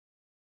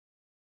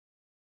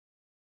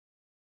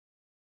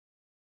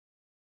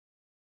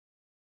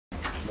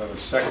done a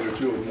second or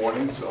two of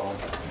morning, so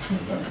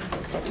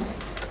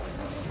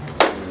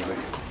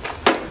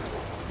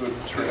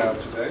good turnout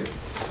today.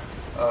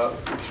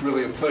 It's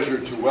really a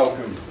pleasure to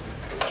welcome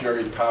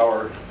Gerry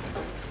Power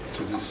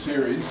to this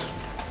series.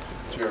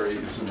 Gerry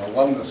is an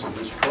alumnus of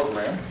this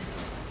program.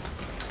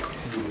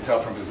 You can tell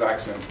from his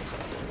accent.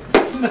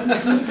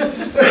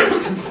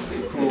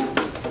 Who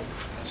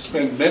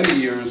spent many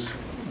years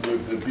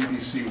with the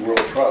BBC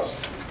World Trust,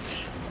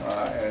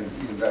 and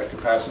in that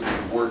capacity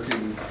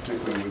working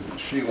particularly with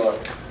Sheila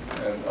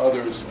and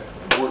others,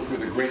 worked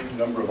with a great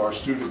number of our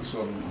students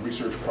on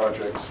research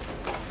projects.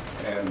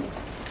 And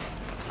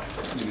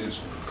in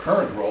his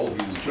current role,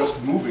 he's just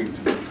moving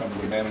to become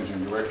the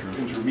managing director of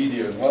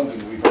Intermedia in London.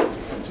 We hope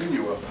to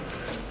continue a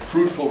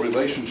fruitful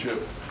relationship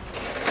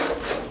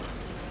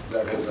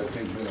that has, I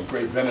think, been of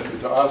great benefit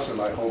to us, and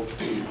I hope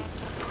to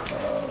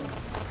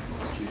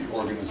the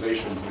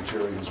organizations that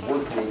Gerry has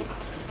worked with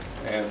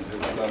and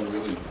has done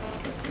really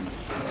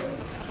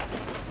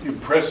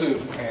impressive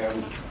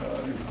and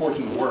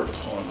important work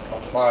on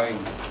applying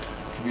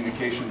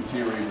communication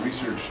theory and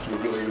research to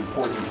really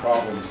important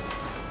problems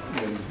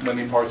in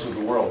many parts of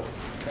the world.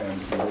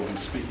 And he will be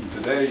speaking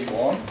today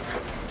on,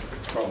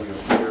 it's probably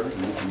up here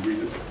and you can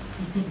read it.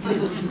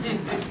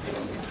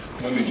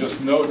 Let me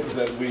just note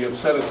that we have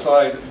set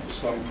aside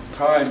some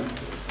time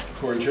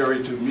for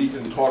Gerry to meet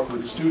and talk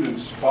with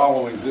students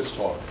following this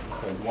talk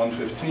at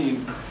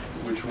 1:15,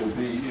 which will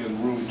be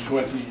in room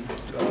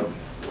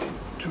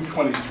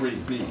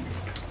 223B.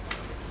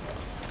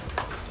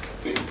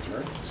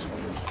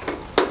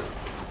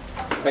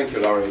 Thank you,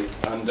 Laurie.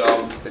 And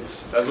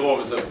it's, as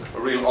always, a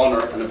real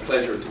honor and a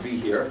pleasure to be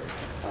here.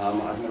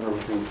 I've never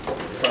been in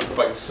front of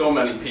quite so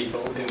many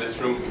people in this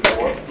room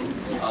before.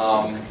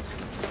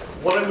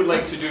 What I would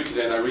like to do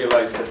today, and I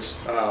realize that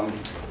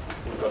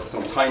we've got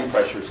some time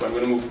pressure, so I'm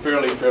going to move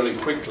fairly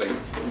quickly,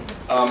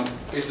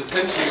 is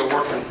essentially a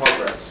work in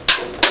progress.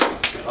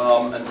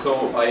 And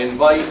so I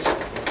invite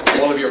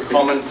all of your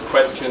comments,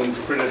 questions,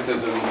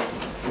 criticisms.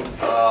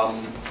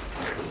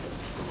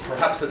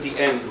 Perhaps at the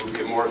end would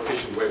be a more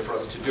efficient way for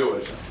us to do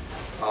it.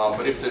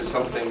 But if there's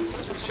something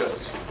that's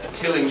just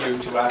killing you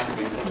to ask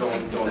me,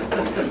 don't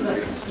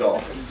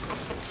stop.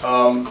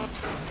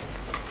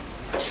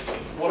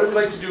 What I'd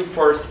like to do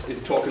first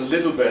is talk a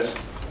little bit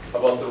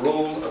about the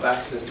role of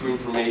access to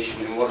information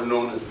in what are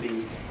known as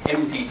the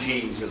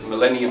MDGs, or the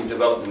Millenium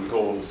Development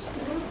Goals.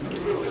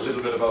 Talk a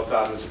little bit about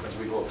that as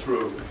we go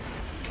through.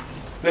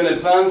 Then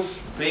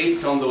advance,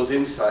 based on those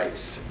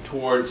insights,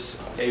 towards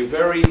a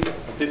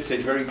at this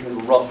stage, very kind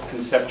of rough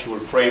conceptual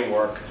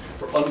framework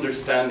for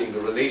understanding the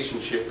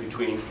relationship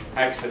between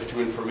access to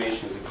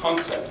information as a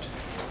concept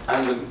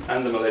and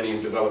the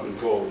Millennium Development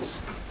Goals.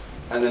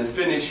 And then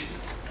finish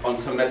on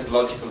some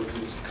methodological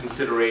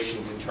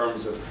considerations in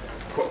terms of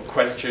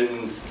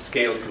questions,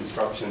 scale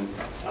construction,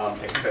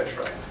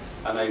 etc.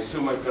 And I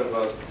assume I've got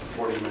about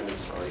 40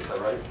 minutes, is that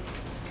right?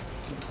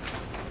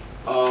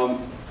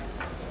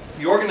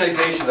 The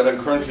organization that I'm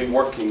currently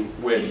working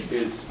with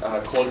is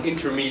called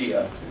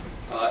Intermedia.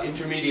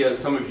 Intermedia, as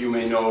some of you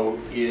may know,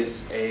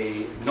 is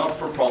a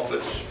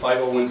not-for-profit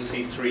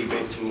 501c3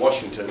 based in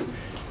Washington,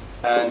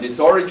 and its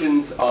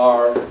origins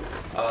are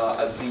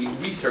as the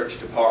research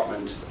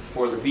department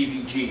for the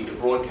BBG, the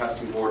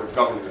Broadcasting Board of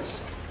Governors.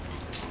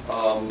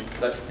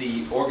 That's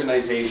the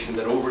organization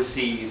that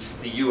oversees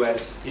the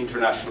US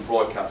international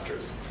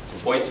broadcasters.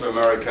 Voice of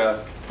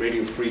America,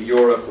 Radio Free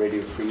Europe,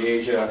 Radio Free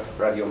Asia,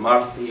 Radio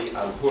Marti,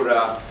 Al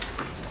Hurra.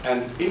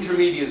 And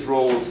Intermedia's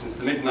role since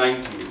the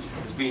mid-90s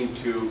has been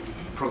to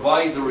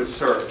provide the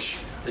research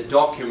that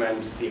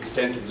documents the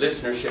extent of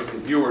listenership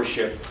and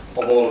viewership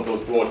of all of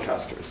those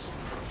broadcasters.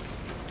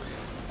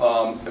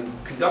 And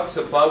conducts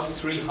about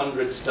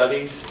 300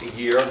 studies a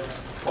year,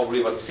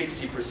 probably about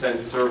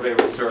 60% survey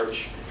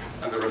research,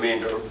 and the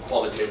remainder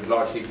qualitative,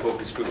 largely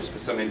focus groups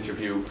with some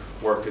interview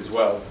work as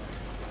well.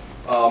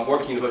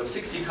 Working in about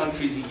 60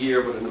 countries a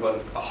year, but in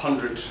about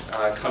 100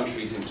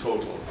 countries in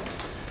total.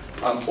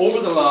 Over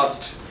the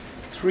last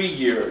 3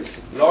 years,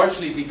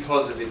 largely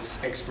because of its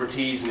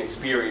expertise and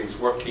experience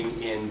working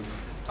in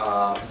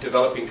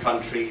developing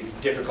countries,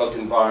 difficult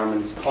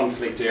environments,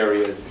 conflict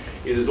areas,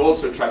 it has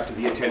also attracted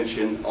the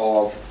attention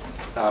of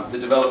the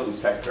development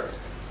sector,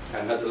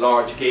 and has a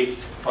large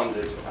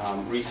Gates-funded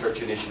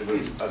research initiative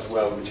as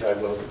well, which I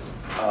will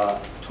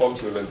talk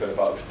to you a little bit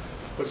about.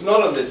 What's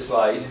not on this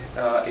slide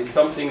is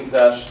something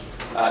that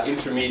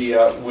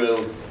Intermedia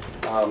will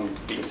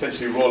be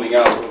essentially rolling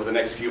out over the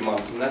next few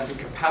months, and that's a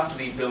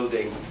capacity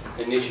building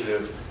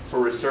initiative for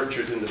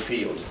researchers in the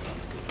field.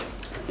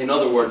 In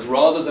other words,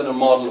 rather than a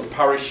model of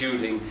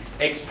parachuting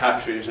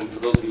expatriate, and for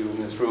those of you in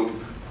this room,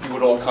 you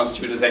would all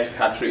constitute as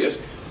expatriate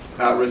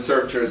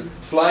researchers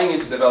flying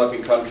into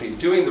developing countries,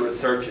 doing the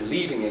research and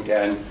leaving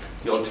again,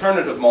 the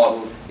alternative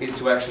model is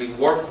to actually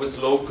work with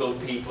local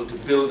people to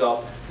build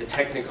up the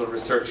technical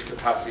research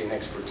capacity and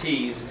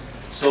expertise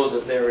so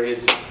that there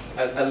is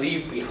a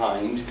leave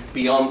behind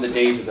beyond the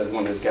data that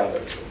one has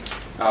gathered.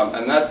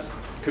 And that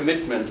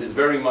commitment is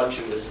very much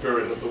in the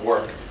spirit of the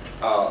work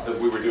that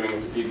we were doing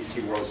with the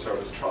BBC World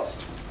Service Trust.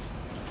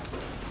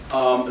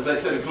 As I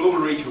said, a global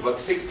reach of about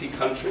 60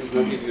 countries.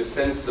 We'll give you a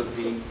sense of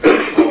the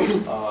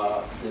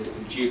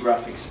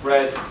geographic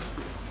spread.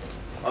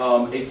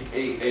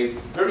 A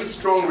very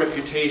strong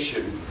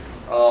reputation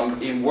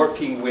in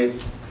working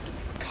with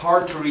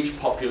hard-to-reach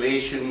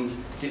populations,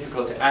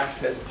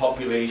 difficult-to-access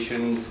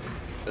populations,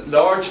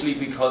 largely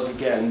because,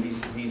 again,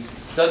 these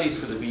studies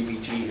for the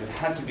BBG have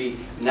had to be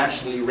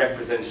nationally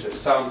representative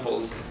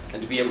samples,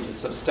 and to be able to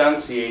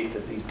substantiate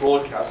that these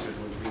broadcasters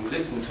were being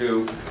listened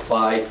to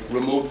by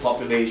remote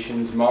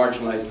populations,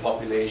 marginalized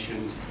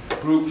populations,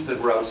 groups that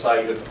were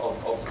outside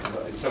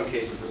of in some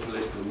cases, the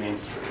political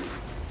mainstream.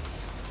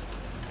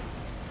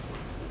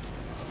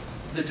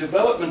 The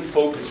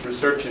development-focused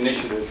research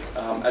initiative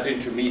at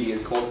Intermedia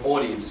is called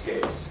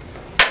AudienceScapes.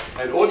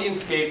 And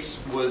AudienceScapes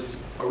was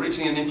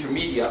originally an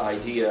Intermedia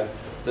idea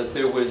that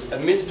there was a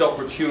missed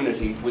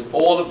opportunity with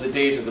all of the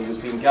data that was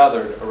being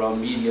gathered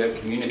around media,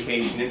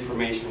 communication,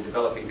 information in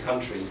developing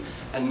countries,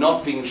 and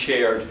not being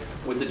shared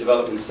with the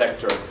development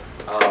sector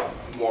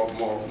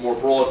more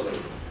broadly.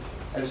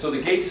 And so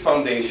the Gates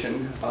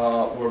Foundation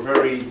were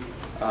very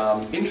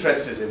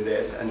interested in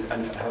this and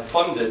have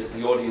funded the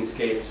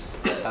AudienceScapes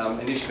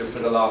initiative for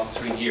the last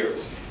 3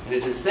 years. And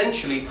it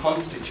essentially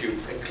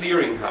constitutes a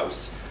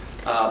clearinghouse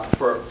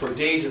for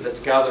data that's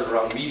gathered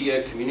around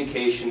media,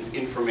 communications,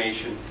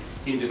 information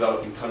in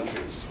developing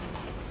countries.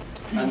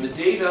 And the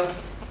data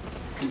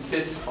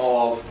consists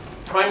of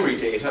primary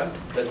data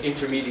that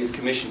Intermedia is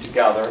commissioned to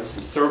gather,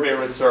 some survey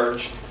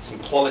research, some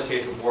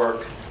qualitative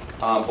work,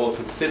 both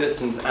with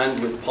citizens and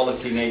with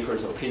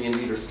policymakers, opinion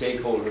leaders,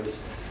 stakeholders.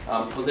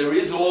 But there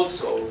is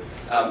also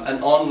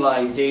an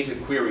online data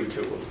query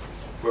tool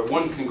where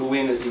one can go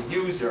in as a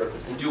user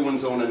and do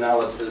one's own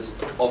analysis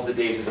of the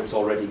data that's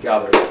already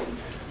gathered.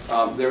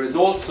 There is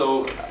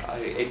also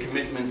a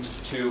commitment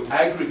to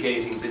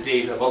aggregating the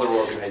data of other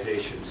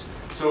organizations.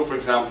 So, for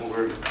example,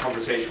 we're in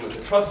conversation with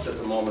the Trust at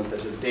the moment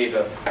that has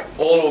data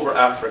all over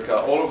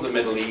Africa, all over the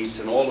Middle East,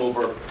 and all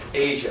over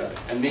Asia,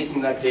 and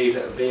making that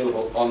data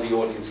available on the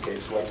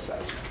AudienceScapes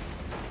website.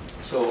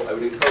 So I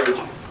would encourage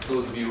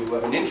those of you who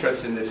have an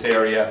interest in this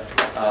area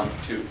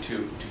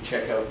to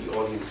check out the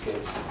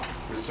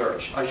AudienceScapes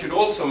research. I should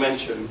also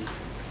mention,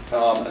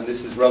 and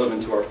this is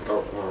relevant to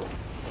our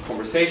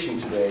conversation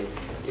today,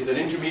 is that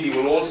Intermedia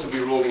will also be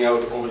rolling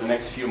out over the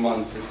next few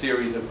months a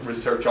series of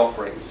research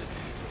offerings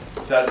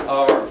that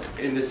are,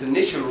 in this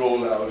initial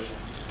rollout,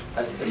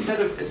 a set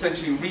of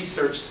essentially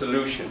research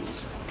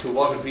solutions to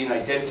what have been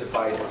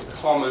identified as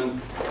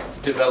common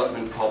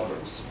development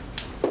problems.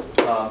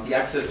 The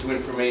Access to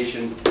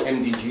Information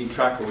MDG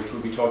tracker, which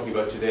we'll be talking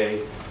about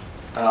today.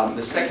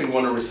 The second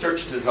one, a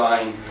research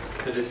design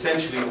that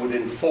essentially would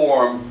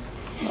inform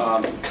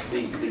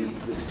the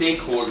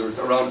stakeholders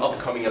around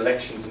upcoming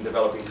elections in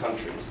developing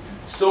countries.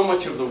 So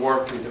much of the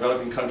work in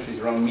developing countries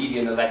around media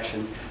and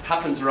elections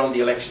happens around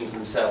the elections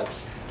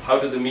themselves. How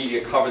do the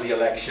media cover the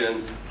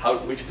election?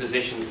 Which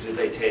positions do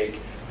they take?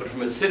 But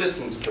from a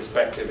citizen's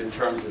perspective, in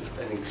terms of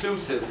an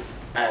inclusive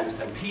and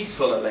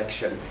peaceful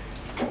election,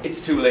 it's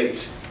too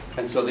late.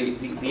 And so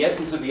the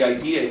essence of the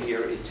idea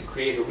here is to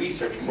create a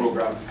research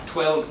program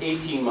 12,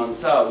 18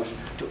 months out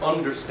to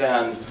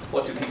understand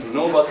what do people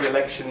know about the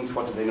elections,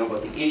 what do they know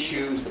about the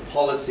issues, the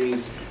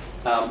policies,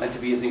 and to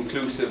be as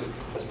inclusive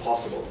as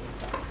possible.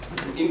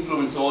 It's an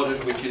influence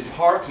audit which is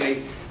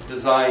partly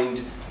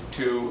designed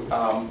to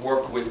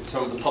work with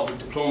some of the public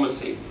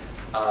diplomacy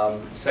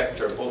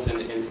sector, both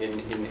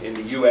in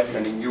the US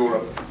and in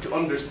Europe, to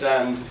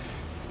understand,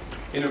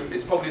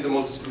 it's probably the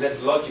most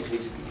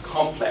methodologically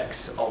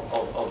complex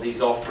of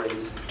these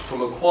offerings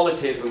from a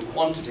qualitative and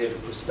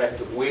quantitative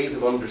perspective, ways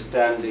of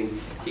understanding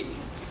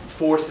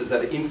forces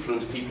that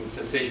influence people's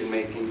decision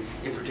making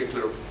in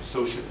particular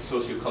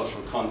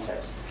socio-cultural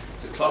contexts.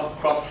 It's a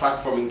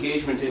cross-platform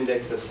engagement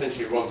index that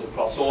essentially runs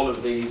across all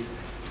of these.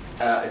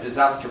 A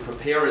disaster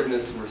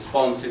preparedness and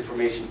response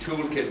information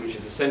toolkit, which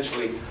is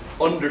essentially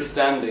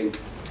understanding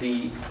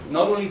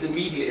not only the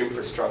media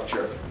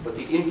infrastructure, but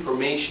the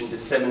information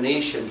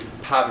dissemination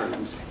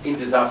patterns in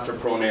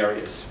disaster-prone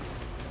areas,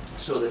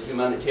 so that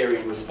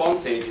humanitarian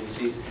response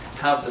agencies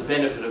have the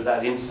benefit of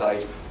that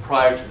insight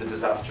prior to the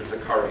disasters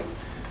occurring.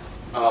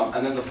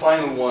 And then the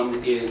final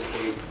one is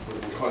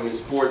what we're calling a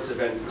sports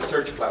event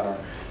research planner.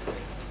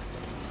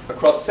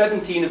 Across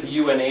 17 of the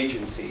UN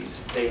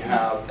agencies, they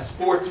have a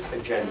sports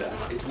agenda.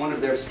 It's one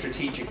of their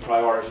strategic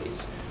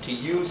priorities, to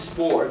use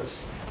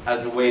sports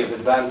as a way of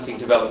advancing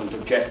development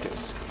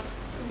objectives.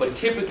 But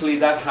typically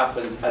that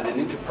happens at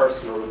an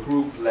interpersonal or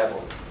group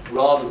level,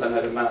 rather than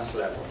at a mass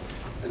level.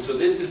 And so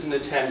this is an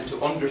attempt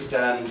to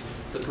understand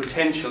the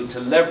potential to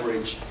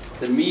leverage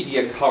the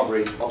media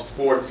coverage of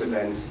sports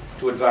events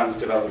to advance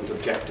development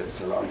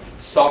objectives around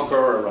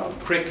soccer, around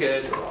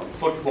cricket, around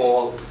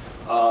football,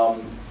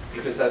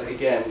 because that,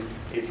 again,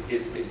 is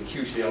a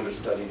hugely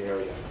understudied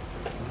area.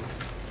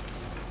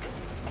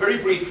 Very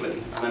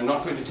briefly, and I'm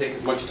not going to take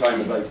as much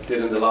time as I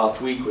did in the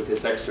last week with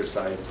this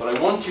exercise, but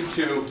I want you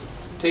to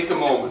take a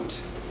moment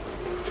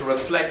to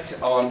reflect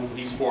on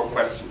these 4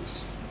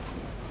 questions.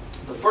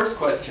 The first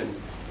question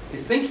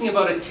is thinking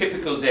about a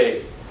typical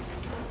day.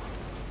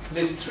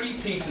 list 3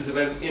 pieces of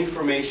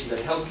information that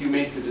help you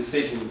make the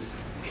decisions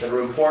that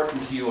are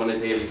important to you on a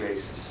daily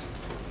basis.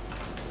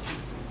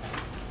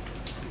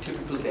 A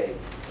typical day.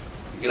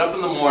 You get up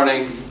in the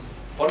morning,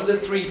 what are the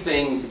 3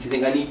 things that you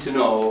think I need to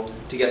know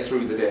to get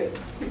through the day?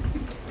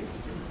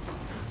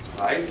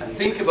 Right? And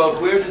think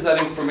about, where does that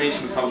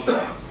information come from?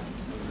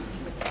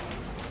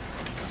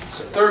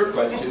 The third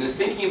question is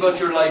thinking about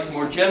your life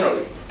more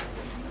generally.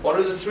 What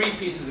are the 3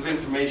 pieces of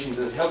information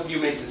that help you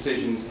make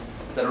decisions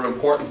that are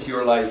important to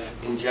your life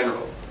in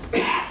general?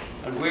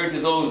 And where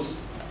does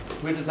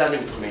that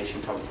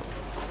information come from?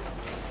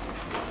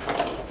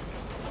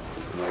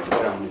 You can write it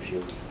down if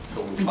you're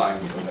so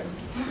inclined, but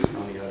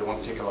I don't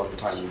want to take a lot of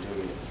time in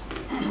doing this.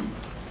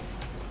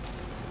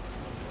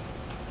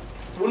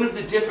 One of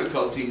the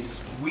difficulties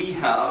we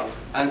have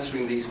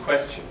answering these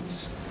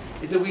questions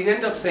is that we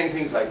end up saying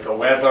things like the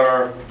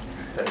weather,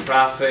 the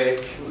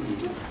traffic,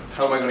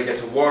 how am I going to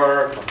get to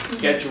work, what's the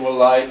schedule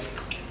like,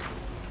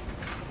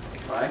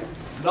 right?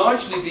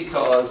 Largely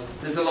because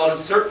there's a lot of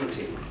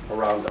certainty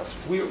around us.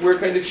 We're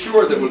kind of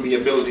sure there will be a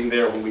building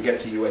there when we get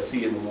to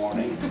USC in the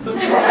morning.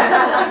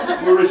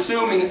 We're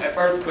assuming,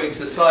 earthquakes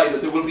aside,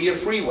 that there will be a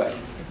freeway.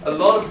 A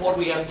lot of what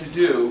we have to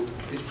do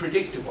is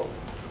predictable.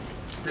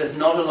 There's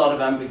not a lot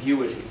of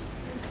ambiguity.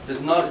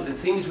 The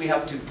things we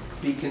have to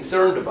be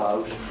concerned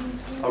about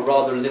are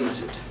rather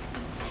limited.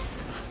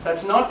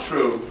 That's not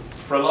true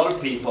for a lot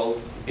of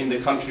people in the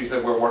countries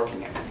that we're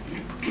working in.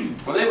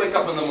 When they wake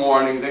up in the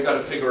morning, they've got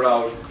to figure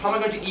out, how am I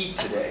going to eat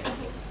today?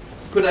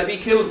 Could I be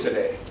killed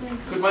today?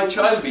 Could my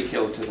child be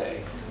killed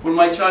today? Will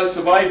my child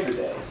survive the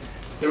day?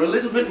 They're a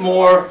little bit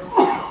more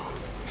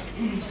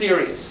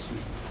serious.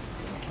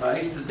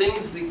 Right? The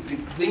things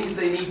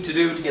they need to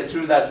do to get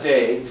through that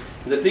day,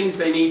 and the things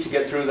they need to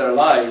get through their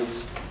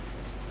lives,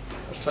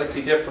 are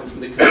slightly different from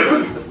the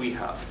concerns that we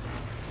have.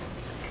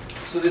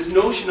 So this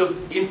notion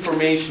of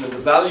information and the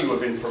value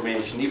of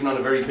information, even on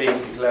a very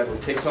basic level,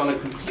 takes on a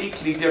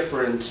completely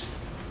different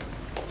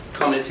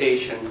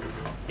connotation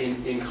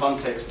in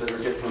contexts that are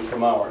different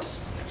from ours.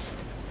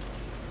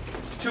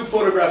 2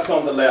 photographs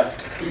on the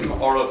left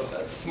are of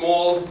a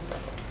small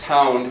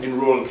town in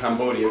rural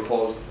Cambodia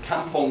called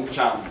Kampong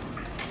Cham.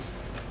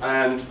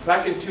 And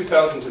back in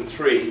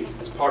 2003,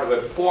 as part of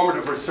a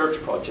formative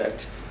research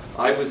project,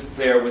 I was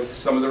there with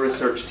some of the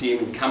research team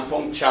in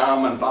Kampong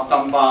Cham and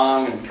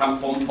Battambang and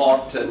Kampong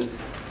Pot and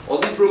all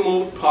these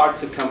remote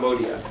parts of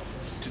Cambodia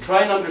to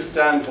try and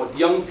understand what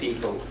young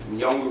people, and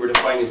young we were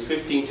defining as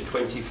 15 to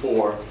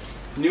 24,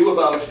 knew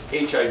about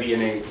HIV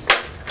and AIDS.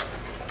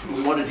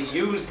 We wanted to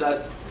use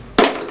that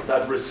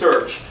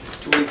research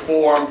to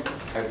inform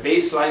a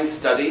baseline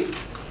study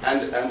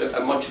and a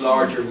much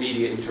larger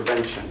media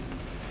intervention.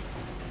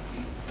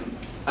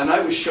 And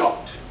I was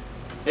shocked.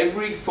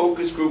 Every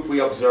focus group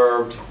we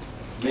observed,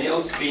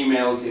 males,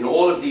 females, in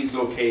all of these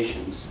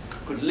locations,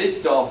 could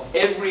list off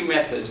every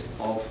method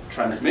of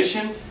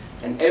transmission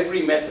and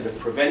every method of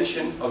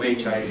prevention of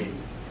HIV.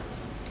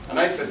 And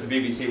I said to the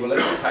BBC, well,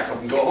 let's just pack up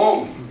and go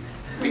home,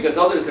 because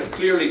others have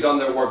clearly done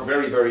their work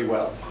very, very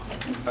well.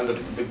 And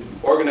the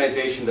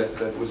organization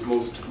that was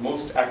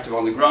most active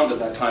on the ground at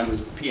that time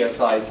was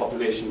PSI,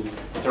 Population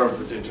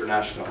Services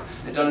International.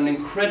 They'd done an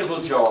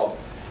incredible job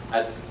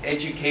at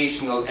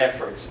educational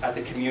efforts at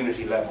the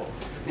community level.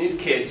 And these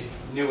kids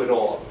knew it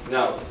all.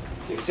 Now,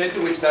 the extent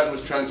to which that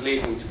was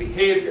translating to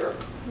behavior,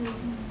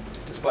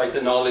 despite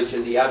the knowledge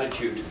and the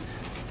attitude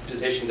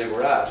position they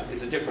were at,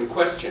 is a different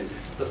question.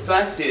 The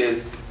fact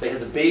is, they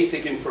had the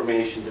basic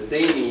information that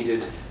they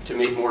needed to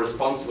make more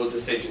responsible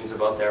decisions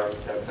about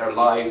their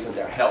lives and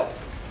their health.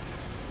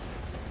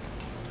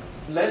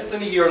 Less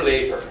than a year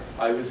later,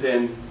 I was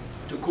in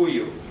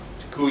Tukuyu.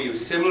 Tukuyu,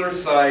 similar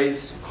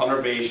size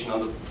conurbation on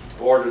the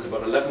borders,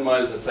 about 11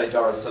 miles outside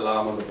Dar es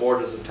Salaam, on the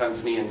borders of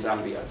Tanzania and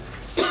Zambia.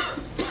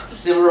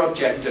 Similar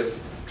objective,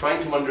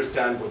 trying to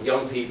understand what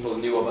young people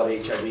knew about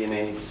HIV and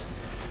AIDS.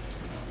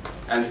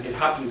 And it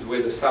happened, the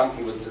way the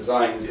sample was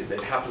designed,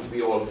 it happened to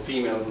be all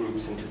female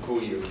groups in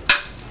Tukuyu.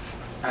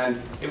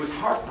 And it was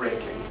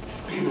heartbreaking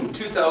in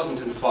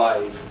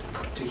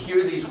 2005 to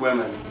hear these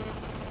women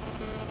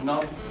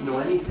not know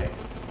anything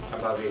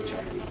about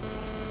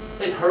HIV.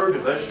 They'd heard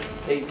of it,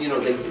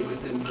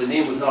 the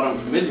name was not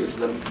unfamiliar to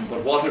them,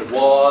 but what it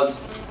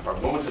was, or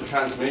modes of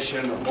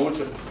transmission, or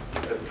modes of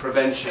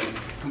prevention,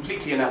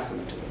 completely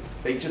anathema to them.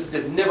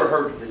 They'd never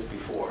heard of this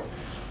before.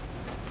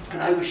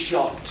 And I was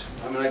shocked.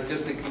 I mean, like,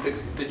 just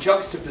the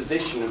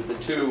juxtaposition of the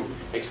two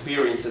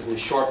experiences in a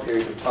short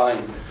period of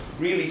time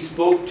really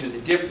spoke to the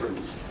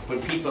difference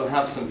when people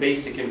have some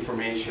basic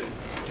information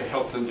to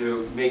help them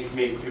make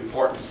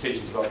important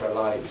decisions about their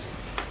lives.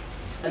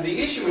 And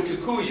the issue in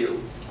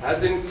Tukuyu,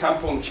 as in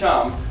Kampong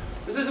Cham,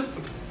 is there's a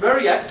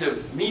very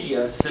active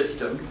media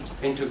system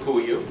in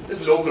Tukuyu.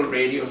 There's local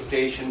radio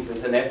stations,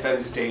 there's an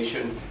FM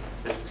station,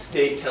 there's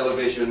state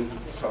television.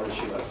 Sorry,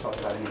 Sheila, I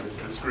stopped that into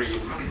the screen.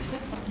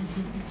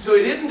 So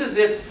it isn't as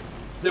if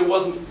there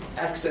wasn't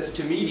access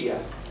to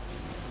media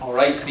or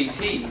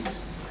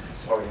ICTs.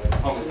 Sorry, I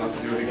promise not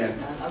to do it again.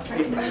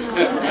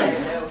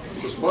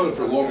 postponed it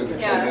for longer than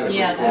Yeah,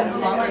 Yeah,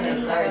 longer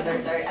than, sorry.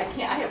 I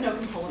can't, I have no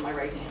control in my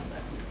right hand,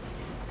 but.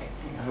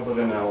 How about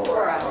an hour?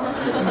 4 hours.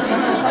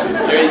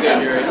 Very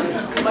good, Gerry.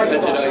 Let you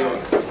know you are.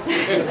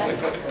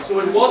 So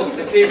it wasn't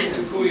the case in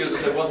Kikuyu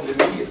that there wasn't a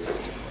media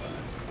system.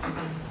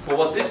 But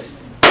what this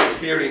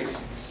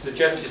experience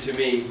suggested to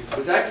me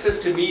was access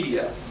to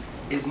media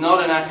is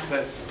not an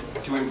access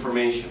to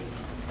information.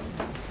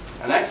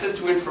 And access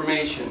to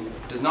information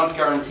does not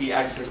guarantee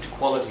access to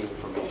quality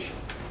information.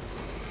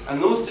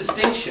 And those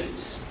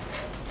distinctions,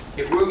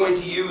 if we're going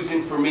to use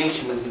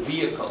information as a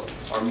vehicle,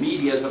 or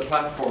media as a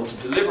platform to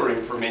deliver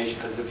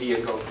information as a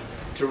vehicle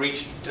to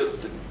reach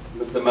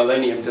the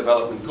Millennium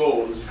Development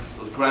Goals,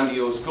 those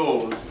grandiose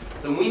goals,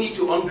 then we need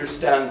to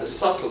understand the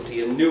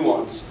subtlety and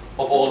nuance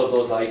of all of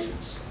those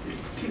items.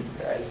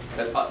 Okay?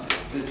 That,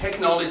 the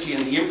technology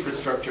and the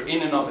infrastructure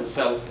in and of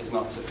itself is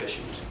not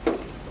sufficient.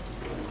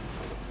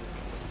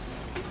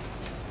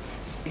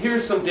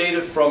 Here's some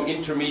data from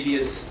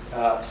Intermedia's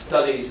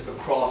studies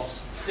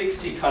across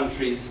 60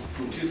 countries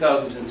from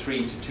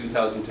 2003 to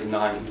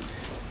 2009,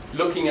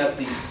 looking at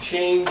the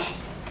change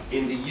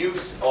in the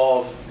use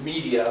of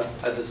media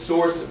as a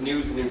source of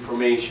news and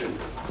information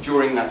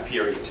during that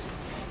period.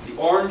 The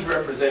orange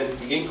represents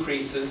the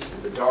increases,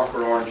 the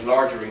darker orange,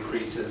 larger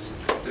increases.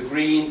 The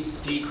green,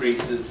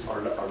 decreases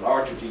or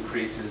larger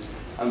decreases,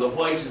 and the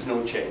white is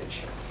no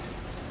change.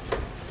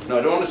 Now,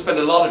 I don't want to spend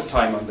a lot of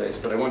time on this,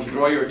 but I want to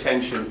draw your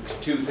attention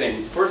to two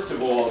things. First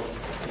of all,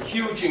 a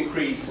huge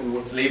increase in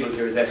what's labeled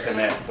here as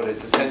SMS, but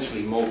it's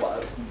essentially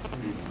mobile,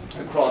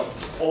 across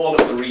all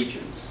of the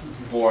regions,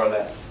 more or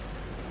less.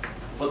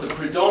 But the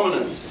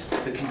predominance,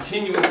 the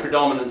continuing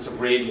predominance of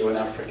radio in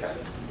Africa.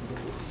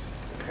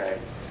 Okay.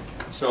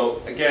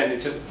 So again,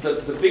 it's just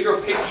the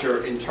bigger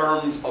picture in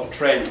terms of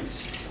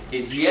trends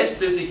is, yes,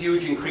 there's a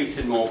huge increase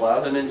in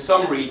mobile, and in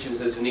some regions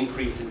there's an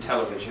increase in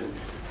television.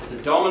 But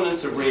the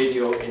dominance of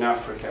radio in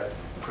Africa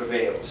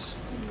prevails.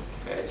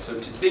 Okay, so to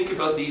think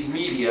about these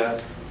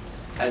media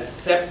as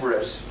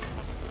separate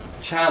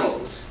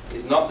channels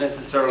is not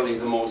necessarily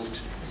the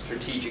most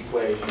strategic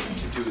way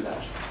to do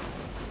that.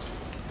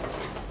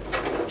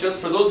 Just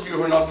for those of you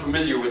who are not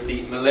familiar with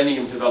the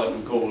Millennium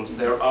Development Goals,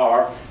 there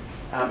are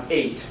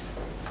 8.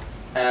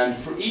 And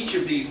for each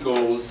of these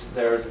goals,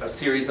 there's a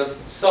series of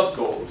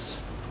sub-goals.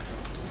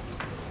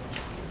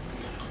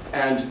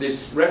 And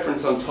this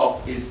reference on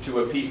top is to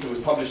a piece that was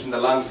published in The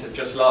Lancet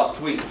just last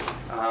week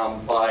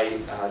by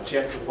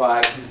Jeff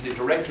Wagg, who's the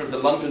director of the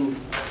London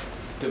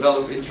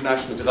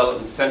International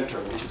Development Centre,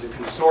 which is a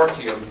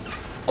consortium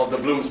of the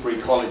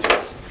Bloomsbury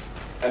colleges.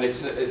 And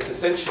it's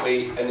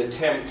essentially an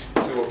attempt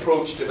to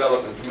approach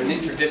development from an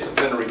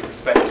interdisciplinary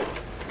perspective.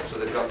 So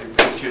they've got the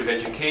Institute of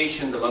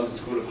Education, the London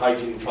School of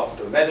Hygiene and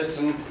Tropical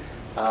Medicine,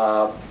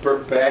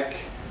 Birkbeck,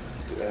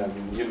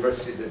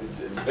 University, the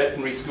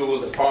Veterinary School,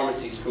 the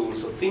Pharmacy School.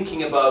 So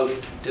thinking about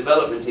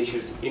development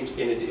issues in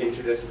an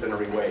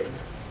interdisciplinary way.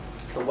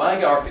 The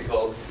WAG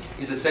article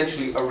is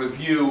essentially a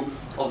review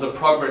of the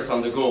progress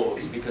on the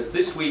goals, because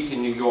this week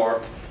in New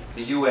York,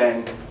 the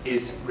UN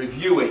is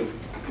reviewing.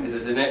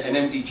 There's an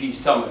MDG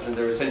summit, and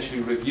they're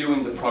essentially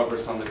reviewing the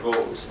progress on the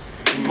goals.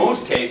 In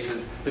most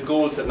cases, the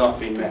goals have not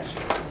been met,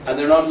 and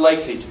they're not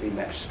likely to be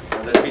met.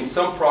 And there's been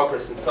some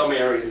progress in some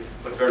areas,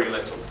 but very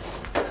little.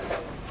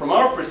 From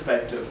our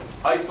perspective,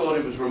 I thought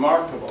it was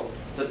remarkable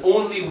that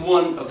only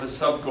one of the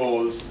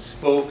sub-goals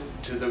spoke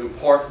to the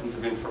importance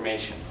of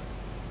information,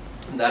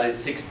 and that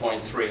is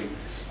 6.3,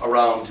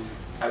 around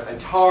a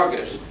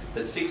target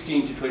that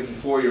 15 to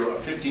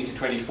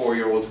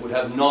 24-year-olds would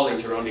have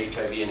knowledge around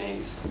HIV and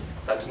AIDS.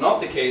 That's not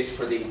the case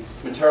for the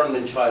maternal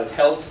and child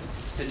health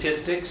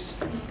statistics,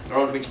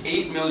 around which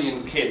 8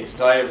 million kids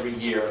die every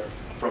year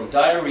from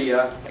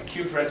diarrhea,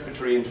 acute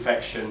respiratory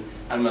infection,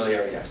 and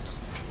malaria.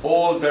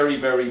 All very,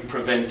 very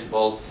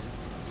preventable,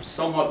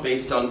 somewhat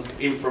based on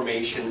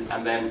information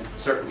and then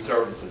certain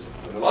services.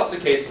 In lots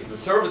of cases, the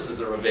services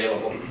are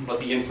available, but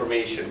the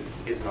information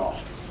is not.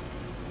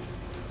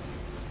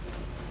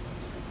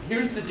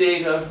 Here's the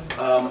data,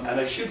 and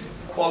I should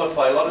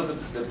qualify a lot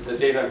of the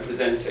data I'm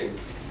presenting.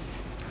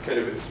 It's kind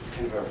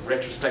of a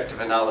retrospective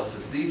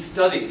analysis. These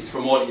studies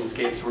from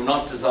AudienceScapes were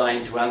not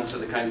designed to answer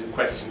the kinds of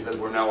questions that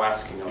we're now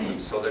asking of them.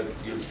 So that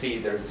you'll see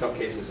there in some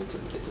cases it's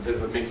a bit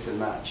of a mix and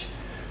match.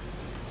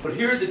 But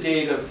here are the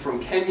data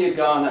from Kenya,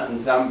 Ghana, and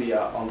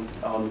Zambia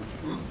on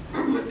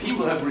that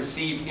people have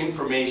received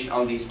information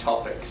on these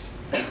topics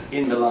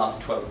in the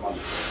last 12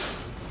 months.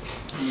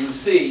 And you'll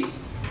see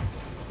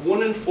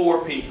 1 in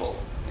 4 people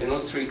in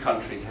those 3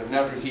 countries have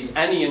not received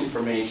any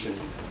information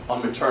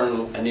on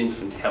maternal and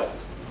infant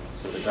health.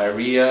 So the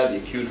diarrhea, the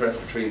acute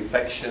respiratory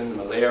infection,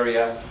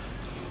 malaria.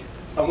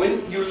 And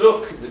when you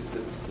look,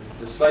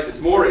 the slide that's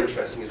more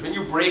interesting is when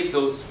you break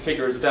those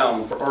figures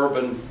down for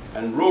urban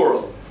and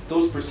rural,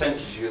 those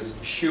percentages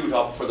shoot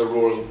up for the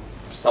rural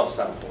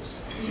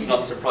subsamples,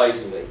 not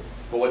surprisingly.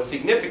 But what's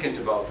significant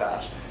about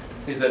that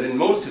is that in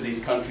most of these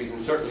countries,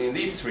 and certainly in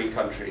these 3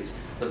 countries,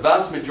 the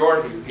vast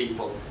majority of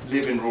people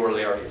live in rural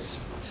areas.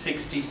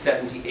 60,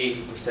 70,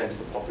 80% of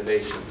the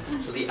population.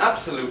 So the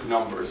absolute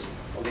numbers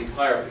of these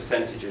higher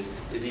percentages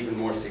is even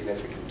more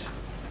significant.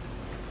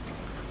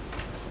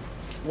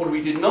 What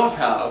we did not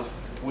have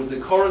was the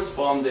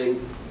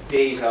corresponding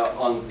data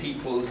on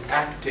people's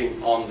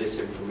acting on this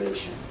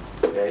information.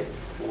 Okay?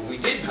 What we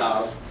did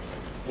have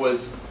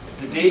was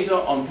the data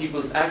on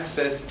people's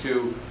access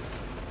to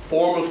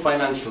formal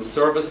financial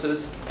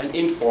services and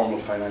informal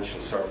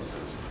financial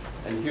services.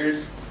 And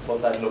here's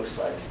what that looks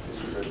like.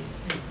 This was a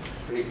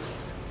pretty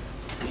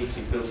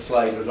neatly built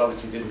slide, but it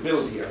obviously didn't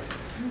build here.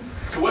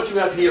 So what you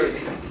have here is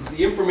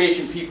the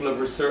information people have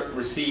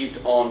received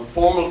on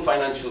formal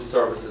financial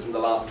services in the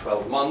last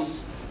 12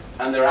 months,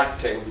 and they're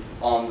acting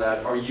on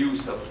that, or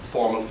use of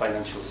formal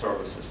financial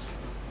services.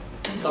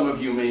 Some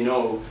of you may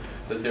know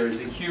that there is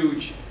a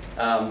huge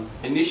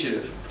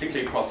initiative,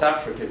 particularly across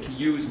Africa, to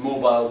use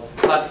mobile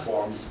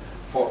platforms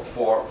for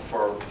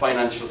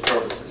financial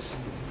services.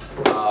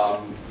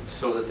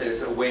 So that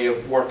there's a way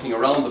of working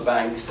around the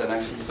banks, and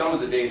actually some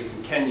of the data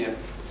from Kenya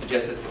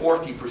suggests that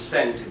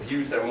 40% have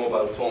used their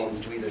mobile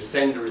phones to either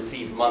send or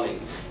receive money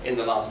in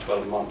the last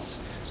 12 months.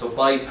 So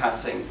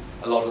bypassing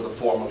a lot of the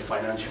formal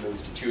financial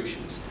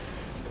institutions.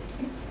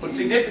 What's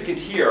significant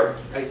here,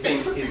 I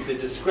think, is the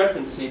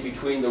discrepancy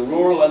between the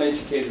rural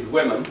uneducated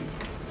women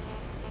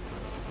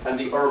and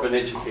the urban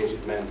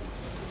educated men.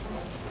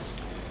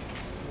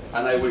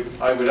 And I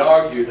would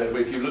argue that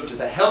if you looked at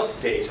the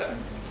health data,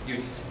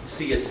 you'd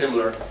see a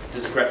similar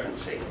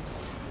discrepancy.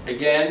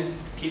 Again,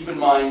 keep in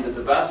mind that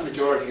the vast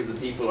majority of the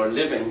people are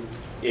living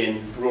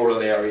in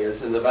rural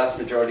areas, and the vast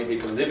majority of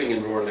people living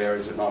in rural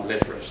areas are not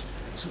literate.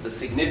 So the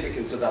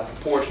significance of that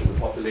proportion of the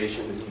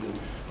population is even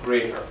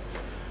greater.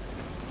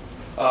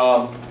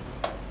 The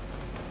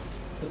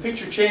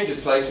picture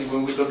changes slightly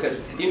when we look at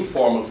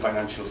informal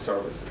financial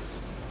services.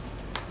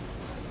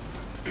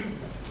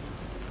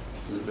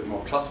 It's a little bit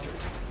more clustered.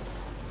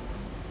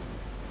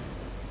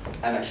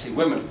 And actually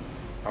women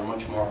are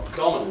much more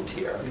dominant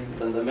here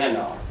than the men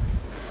are.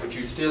 But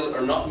you still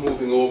are not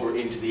moving over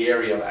into the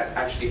area of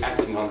actually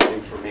acting on that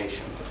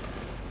information.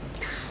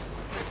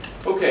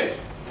 Okay,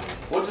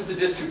 what does the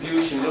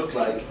distribution look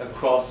like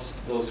across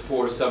those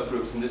 4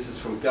 subgroups? And this is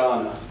from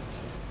Ghana.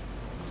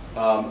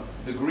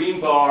 The green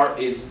bar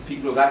is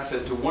people who have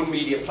access to one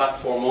media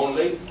platform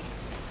only.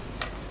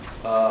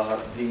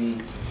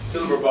 The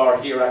silver bar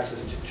here,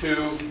 access to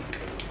 2.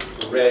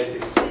 The red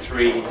is to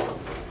 3.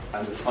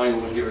 And the final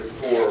one here is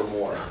 4 or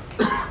more.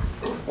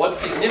 What's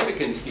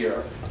significant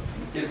here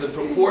is the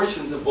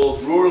proportions of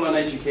both rural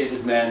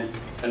uneducated men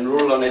and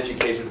rural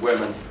uneducated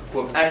women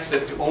who have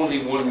access to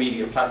only one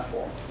media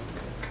platform.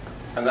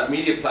 And that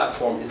media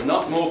platform is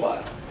not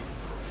mobile.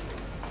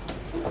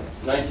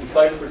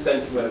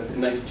 95%, well,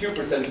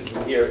 92% of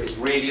them here is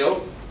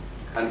radio,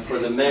 and for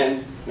the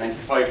men,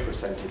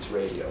 95% is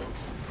radio.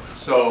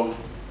 So,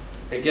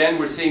 again,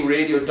 we're seeing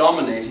radio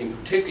dominating,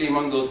 particularly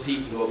among those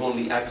people who have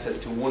only access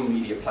to one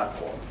media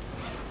platform.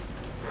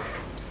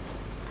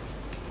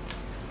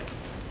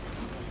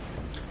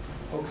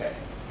 Okay,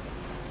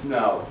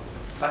 now,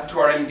 back to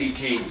our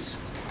MDGs.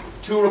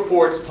 2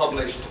 reports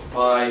published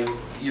by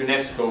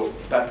UNESCO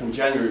back in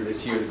January of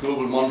this year, the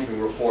Global Monitoring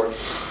Report,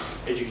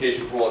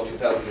 Education for All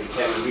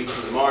 2010, Reaching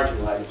the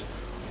Marginalised,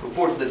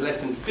 reported that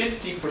less than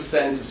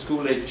 50% of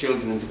school-age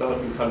children in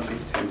developing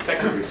countries attend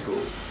secondary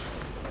school.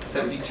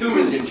 72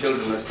 million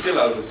children are still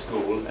out of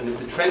school, and if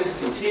the trends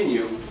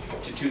continue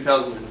to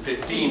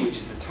 2015, which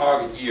is the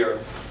target year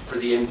for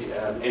the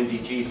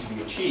MDGs to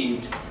be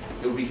achieved,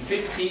 there will be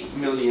 50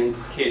 million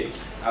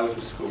kids out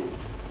of school.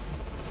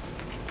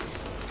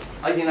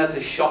 I think that's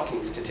a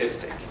shocking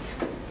statistic,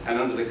 and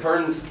under the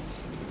current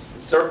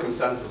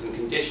circumstances and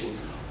conditions,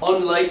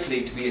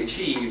 unlikely to be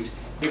achieved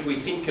if we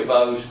think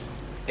about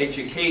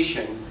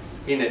education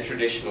in a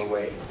traditional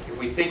way. If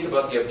we think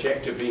about the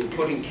objective being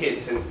putting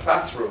kids in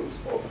classrooms,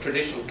 or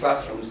traditional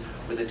classrooms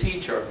with a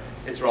teacher,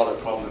 it's rather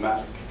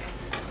problematic.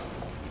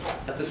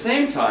 At the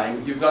same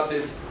time, you've got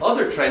this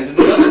other trend in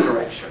the other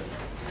direction.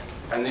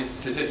 And these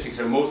statistics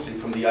are mostly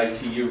from the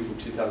ITU from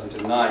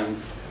 2009,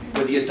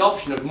 where the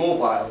adoption of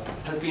mobile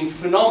has been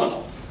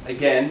phenomenal.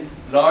 Again,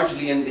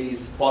 largely in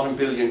these bottom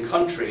billion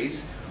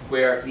countries,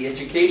 where the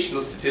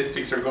educational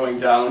statistics are going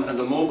down and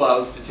the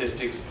mobile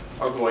statistics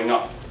are going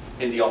up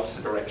in the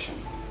opposite direction.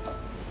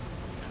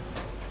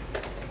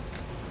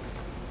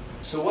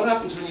 So what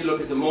happens when you look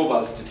at the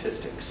mobile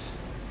statistics?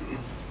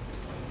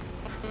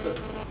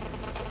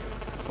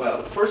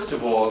 Well, first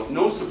of all,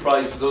 no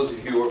surprise to those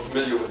of you who are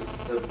familiar with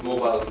the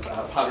mobile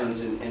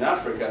patterns in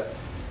Africa,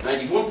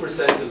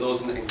 91% of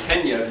those in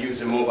Kenya have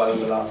used a mobile in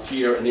the last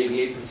year, and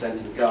 88%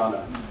 in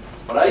Ghana.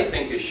 What I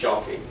think is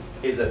shocking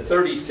is that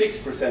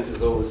 36% of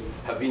those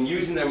have been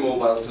using their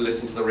mobile to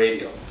listen to the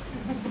radio.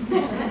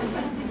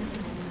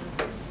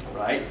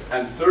 Right?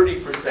 And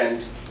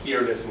 30%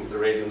 here listening to the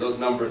radio, and those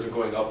numbers are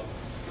going up.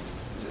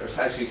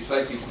 They're actually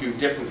slightly skewed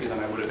differently than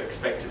I would have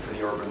expected for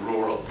the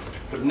urban-rural.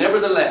 But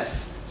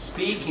nevertheless,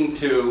 speaking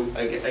to,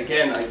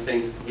 again, I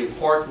think, the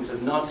importance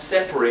of not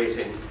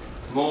separating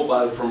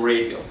mobile from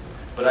radio,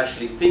 but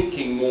actually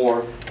thinking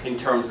more in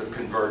terms of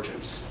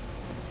convergence.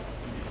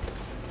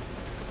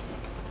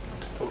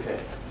 Okay.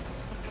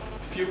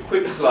 A few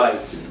quick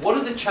slides. What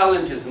are the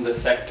challenges in the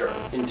sector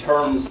in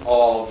terms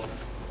of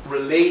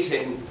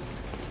relating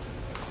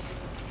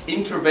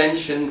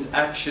interventions,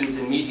 actions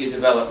in media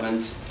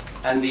development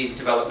and these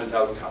development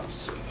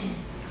outcomes?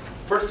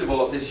 First of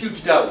all, there's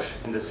huge doubt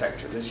in the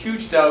sector. There's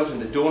huge doubt in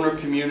the donor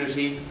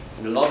community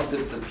and a lot of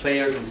the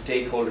players and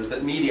stakeholders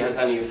that media has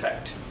any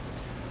effect.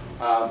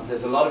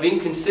 There's a lot of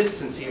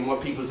inconsistency in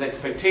what people's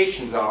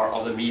expectations are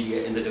of the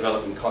media in the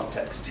development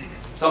context.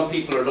 Some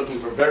people are looking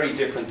for very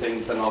different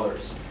things than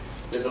others.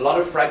 There's a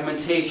lot of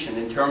fragmentation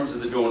in terms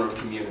of the donor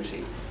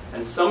community,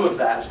 and some of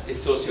that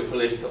is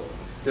socio-political.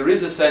 There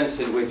is a sense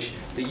in which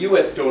the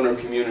US donor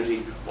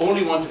community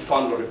only want to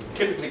fund what are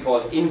typically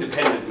called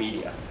independent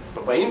media,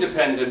 but by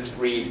independent,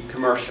 read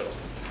commercial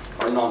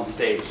or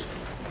non-state.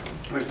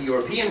 Whereas the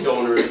European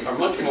donors are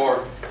much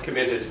more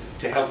committed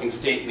to helping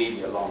state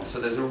media along. So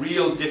there's a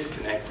real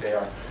disconnect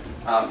there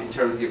in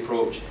terms of the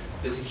approach.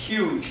 There's a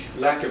huge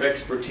lack of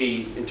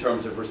expertise in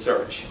terms of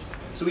research.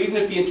 So even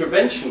if the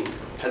intervention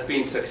has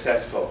been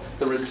successful,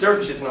 the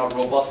research is not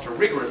robust or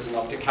rigorous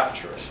enough to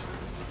capture it.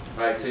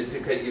 Right? So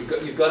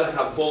you've got to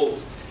have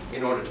both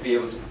in order to be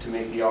able to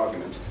make the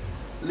argument.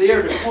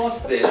 Layered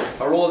across this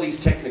are all these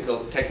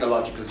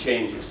technological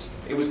changes.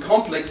 It was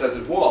complex as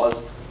it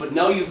was, but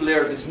now you've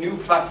layered this new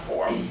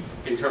platform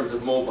in terms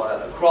of mobile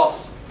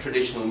across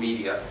traditional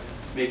media,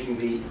 making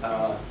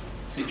the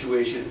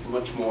situation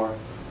much more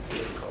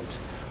difficult.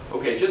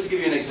 Okay, just to give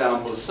you an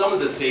example, some of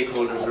the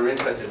stakeholders are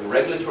interested in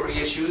regulatory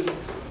issues,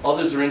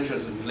 others are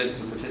interested in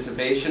political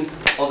participation,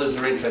 others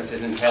are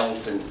interested in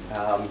health and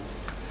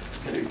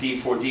kind of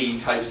D4D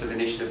types of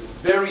initiatives.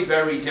 Very,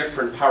 very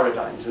different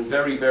paradigms and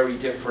very, very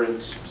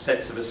different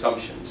sets of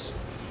assumptions.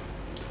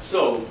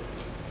 So,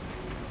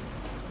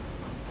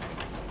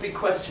 big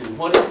question,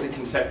 what is the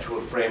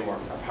conceptual framework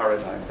or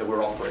paradigm that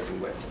we're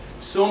operating with?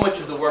 So much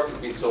of the work has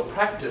been so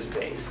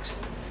practice-based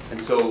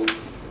and so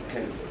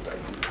kind of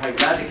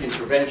pragmatic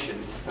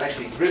interventions, and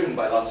actually driven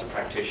by lots of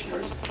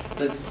practitioners,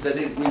 that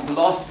we've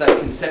lost that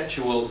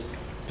conceptual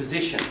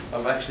position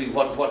of actually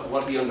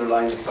what the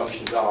underlying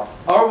assumptions are.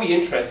 Are we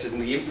interested in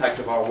the impact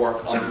of our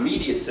work on the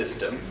media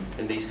system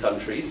in these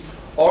countries,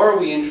 or are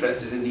we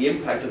interested in the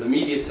impact of the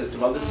media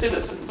system on the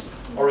citizens,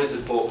 or is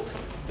it both?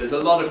 There's a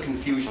lot of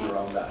confusion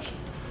around that.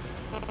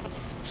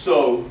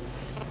 So,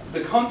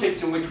 the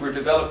context in which we're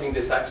developing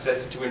this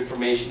access to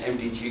information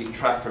MDG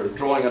tracker,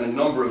 drawing on a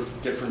number of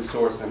different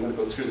sources, I'm going to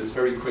go through this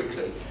very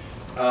quickly.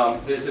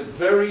 There's a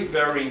very,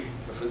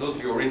 for those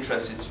of you who are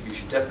interested, you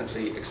should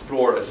definitely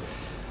explore it,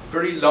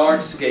 very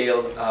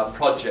large-scale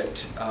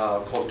project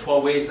called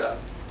Twaweza,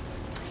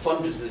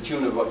 funded to the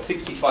tune of about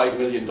 $65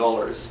 million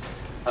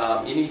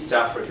in East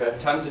Africa,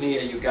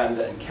 Tanzania,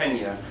 Uganda, and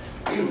Kenya,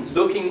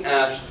 looking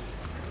at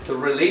the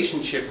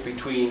relationship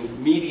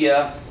between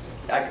media,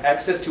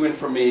 access to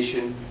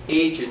information,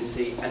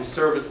 agency, and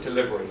service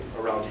delivery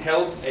around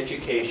health,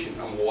 education,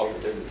 and water.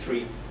 They're the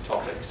three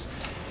topics.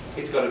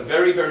 It's got a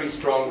very, very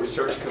strong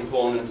research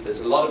component. There's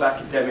a lot of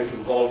academic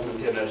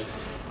involvement in it,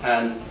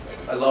 and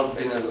a lot,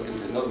 in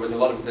other words,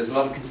 there's a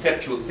lot of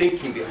conceptual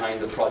thinking behind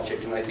the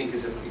project, and I think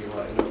is an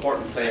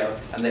important player.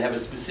 And they have a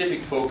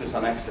specific focus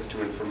on access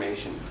to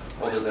information,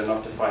 although they're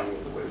not defining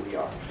it the way we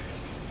are.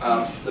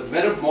 The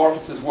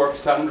Metamorphosis work,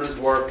 Sandra's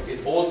work,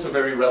 is also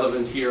very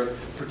relevant here,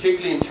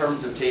 particularly in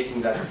terms of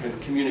taking that kind of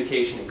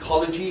communication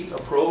ecology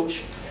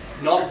approach,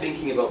 not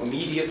thinking about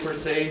media per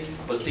se,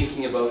 but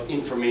thinking about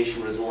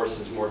information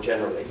resources more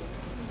generally.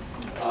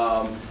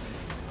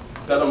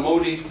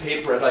 Belamodi's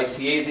paper at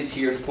ICA this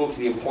year spoke to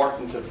the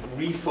importance of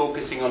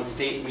refocusing on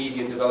state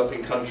media in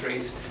developing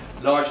countries,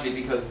 largely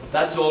because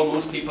that's all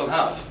most people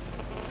have.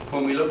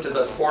 When we looked at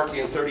that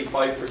 40 and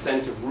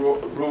 35% of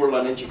rural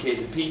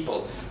uneducated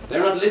people,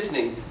 they're not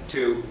listening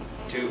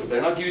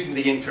they're not using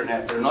the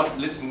internet, they're not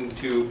listening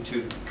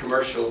to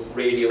commercial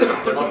radio,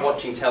 they're not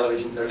watching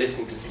television, they're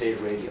listening to state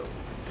radio.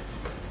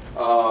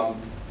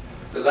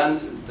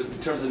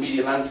 In terms of the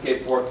media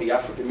landscape work, the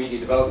African Media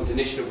Development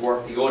Initiative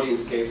work, the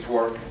AudienceScapes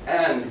work,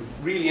 and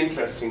really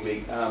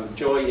interestingly,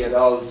 Joy et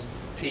al.'s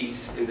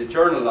piece in the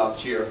journal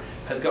last year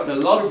has gotten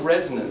a lot of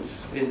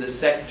resonance in the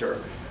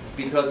sector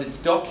because it's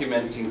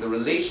documenting the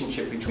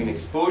relationship between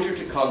exposure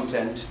to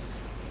content,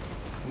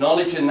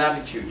 knowledge and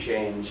attitude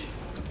change,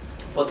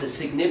 but the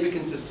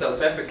significance of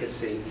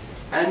self-efficacy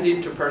and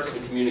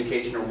interpersonal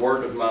communication or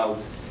word of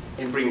mouth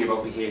in bringing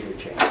about behavior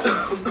change.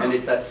 And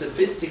it's that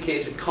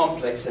sophisticated,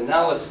 complex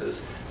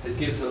analysis that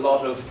gives a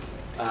lot of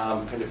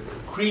kind of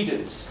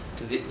credence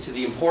to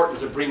the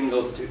importance of bringing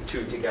those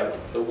two together,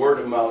 the word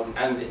of mouth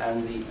and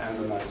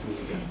the mass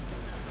media.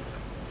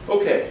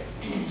 Okay,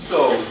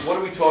 so what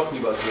are we talking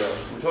about here?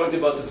 We're talking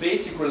about the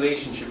basic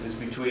relationship is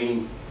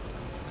between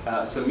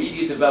some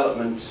media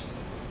development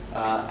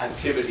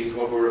activities,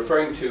 what we're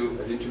referring to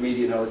at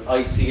Intermedia now as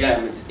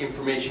ICM, it's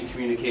Information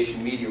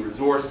Communication Media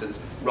Resources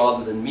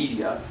rather than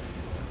media,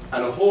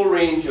 and a whole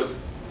range of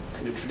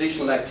kind of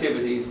traditional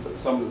activities, but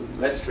some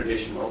less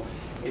traditional,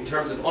 in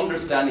terms of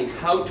understanding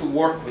how to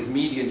work with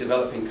media in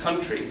developing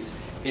countries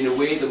in a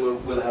way that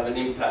will have an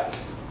impact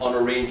on a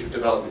range of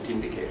development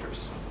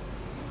indicators.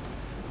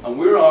 And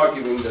we're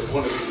arguing that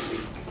one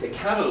of the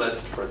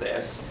catalyst for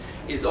this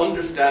is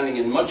understanding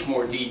in much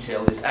more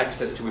detail this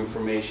access to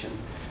information.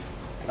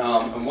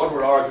 And what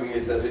we're arguing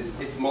is that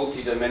it's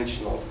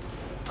multidimensional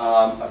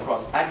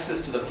across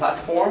access to the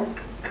platform,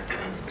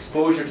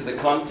 exposure to the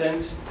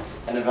content,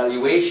 an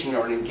evaluation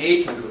or an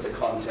engagement with the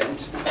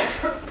content,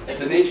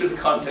 the nature of the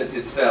content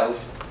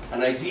itself,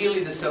 and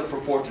ideally the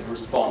self-reported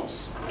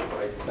response.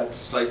 Right? That's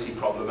slightly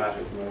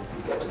problematic, and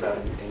we'll get to that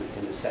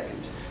in a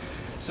second.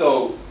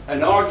 So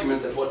an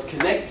argument that what's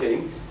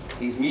connecting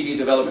these media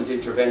development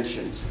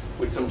interventions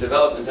with some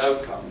development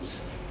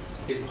outcomes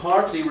is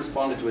partly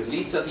responded to, at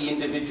least at the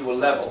individual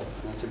level,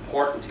 and that's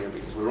important here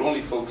because we're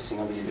only focusing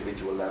on the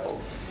individual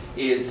level,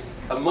 is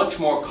a much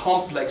more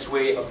complex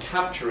way of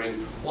capturing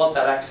what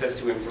that access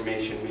to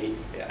information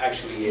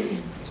actually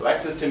is. So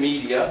access to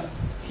media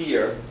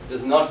here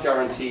does not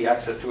guarantee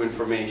access to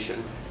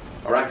information,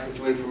 or access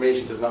to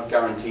information does not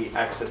guarantee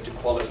access to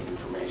quality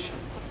information.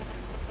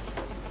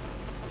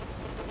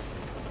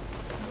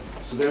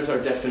 So there's our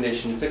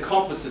definition. It's a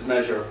composite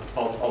measure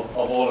of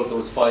all of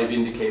those 5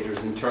 indicators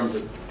in terms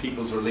of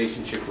people's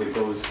relationship with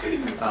those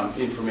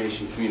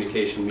information,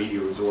 communication, media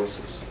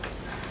resources.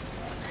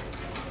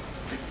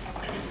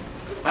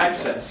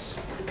 Access.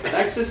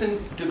 Access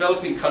in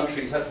developing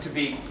countries has to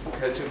kind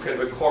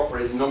of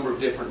incorporate a number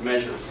of different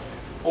measures.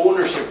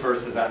 Ownership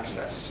versus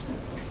access.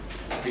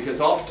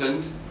 Because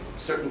often,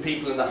 certain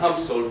people in the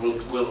household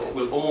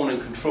will own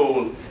and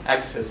control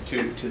access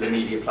to the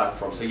media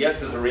platform. So yes,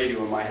 there's a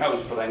radio in my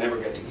house, but I never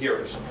get to hear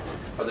it.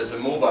 Or there's a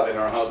mobile in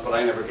our house, but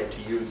I never get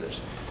to use it.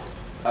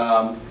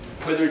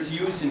 Whether it's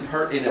used in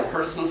a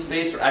personal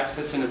space or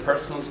accessed in a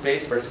personal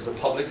space versus a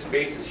public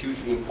space is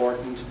hugely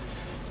important.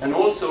 And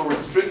also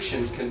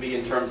restrictions can be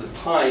in terms of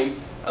time,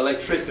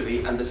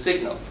 electricity, and the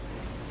signal.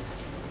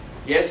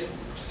 Yes,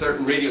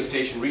 certain radio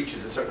station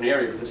reaches a certain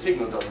area, but the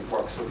signal doesn't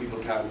work, so people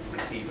can't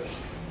receive it.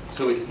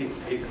 So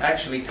it's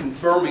actually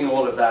confirming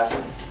all of that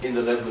in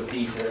the level of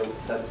detail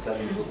that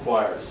it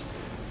requires.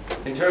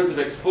 In terms of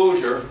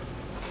exposure,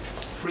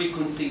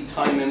 frequency,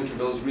 time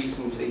intervals,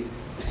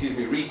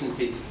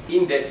 recency,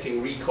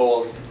 indexing,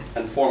 recall,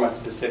 and format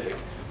specific.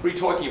 What we're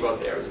talking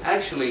about there is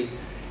actually,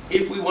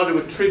 if we want to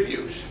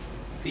attribute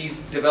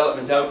these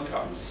development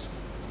outcomes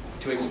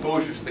to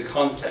exposure to the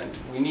content,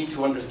 we need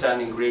to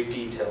understand in great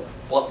detail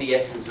what the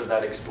essence of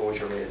that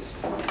exposure is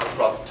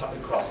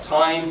across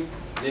time,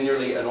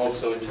 linearly, and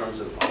also in terms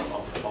of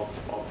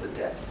the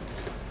depth.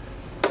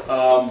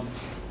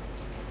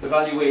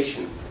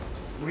 Evaluation.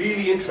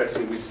 Really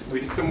interesting.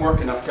 We did some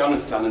work in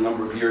Afghanistan a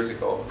number of years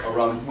ago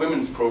around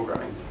women's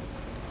programming.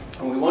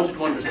 And we wanted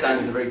to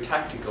understand in a very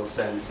tactical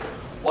sense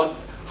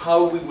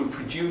how we would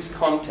produce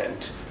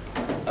content.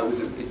 It was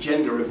a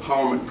gender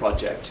empowerment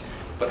project.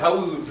 But how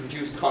we would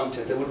produce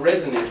content that would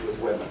resonate with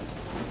women.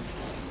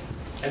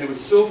 And it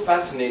was so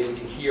fascinating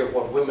to hear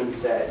what women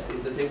said,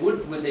 is that they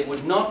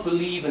would not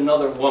believe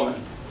another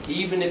woman,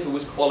 even if it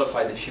was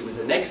qualified that she was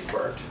an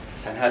expert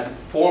and had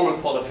formal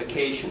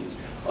qualifications,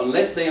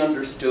 unless they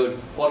understood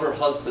what her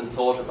husband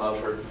thought about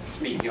her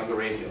speaking on the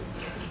radio.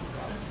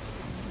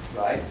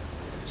 Right?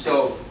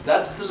 So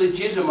that's the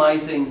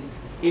legitimizing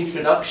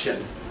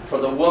introduction for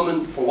the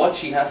woman, for what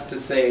she has to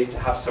say to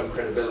have some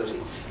credibility.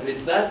 And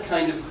it's that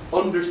kind of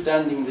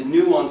understanding the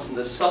nuance and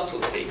the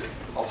subtlety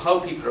of how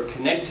people are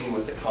connecting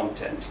with the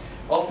content,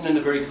 often in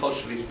a very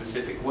culturally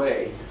specific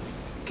way,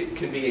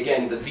 can be,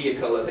 again, the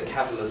vehicle or the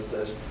catalyst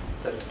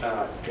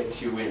that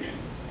gets you in.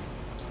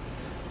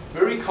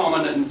 Very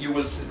common, and you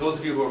will, those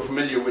of you who are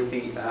familiar with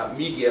the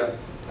media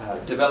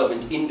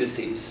development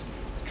indices,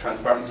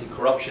 Transparency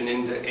Corruption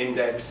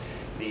Index,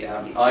 the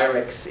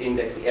IREX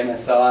Index, the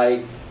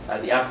MSI,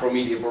 the Afro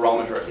Media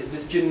Barometer, is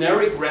this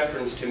generic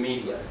reference to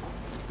media.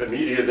 The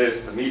media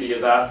this, the media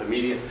that, the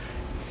media.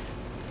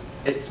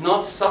 It's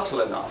not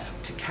subtle enough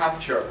to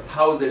capture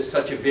how there's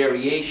such a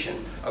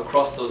variation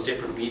across those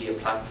different media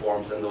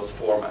platforms and those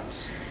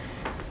formats.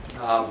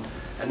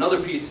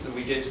 Another piece that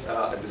we did, it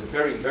was a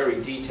very,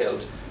 very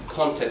detailed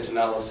content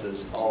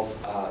analysis of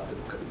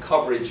the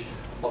coverage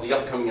of the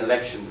upcoming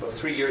elections about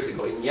 3 years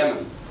ago in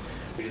Yemen.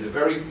 We did a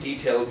very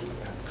detailed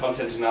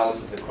content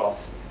analysis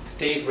across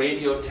state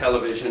radio,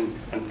 television,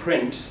 and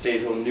print,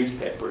 state-owned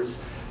newspapers,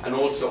 and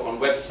also on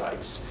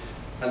websites.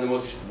 And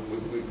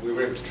we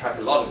were able to track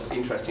a lot of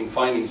interesting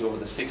findings over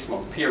the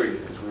 6-month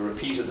period, because we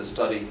repeated the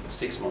study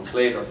 6 months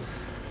later.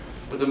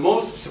 But the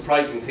most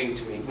surprising thing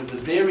to me was the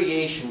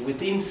variation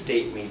within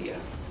state media.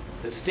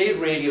 That state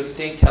radio,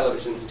 state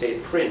television,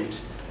 state print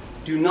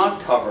do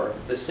not cover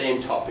the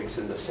same topics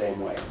in the same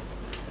way.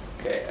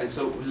 Okay? And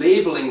so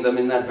labeling them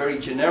in that very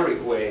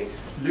generic way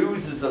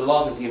loses a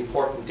lot of the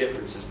important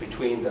differences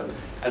between them,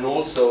 and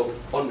also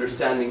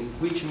understanding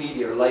which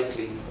media are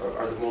likely or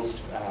are the most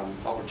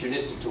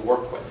opportunistic to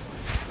work with.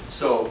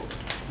 So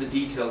the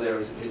detail there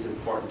is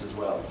important as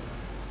well.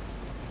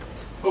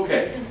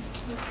 Okay.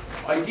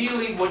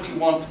 Ideally, what you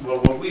want, well,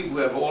 what we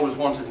have always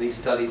wanted in these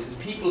studies is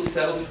people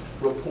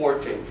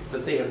self-reporting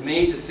that they have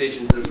made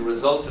decisions as a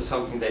result of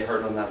something they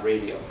heard on that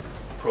radio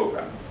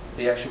program.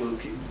 They're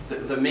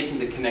making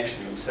the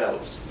connection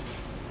themselves.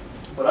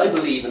 But I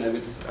believe, and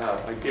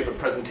I gave a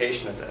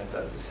presentation,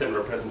 a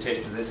similar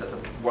presentation to this at the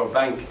World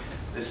Bank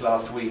this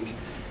last week,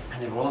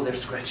 and they were all there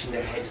scratching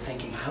their heads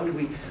thinking, how do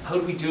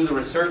we do the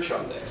research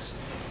on this?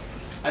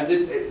 And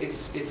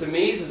it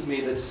amazes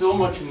me that so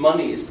much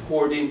money is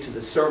poured into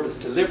the service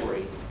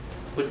delivery,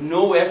 but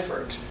no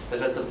effort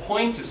that at the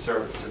point of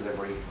service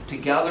delivery to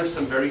gather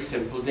some very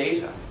simple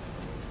data.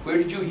 Where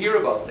did you hear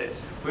about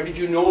this? Where did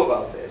you know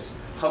about this?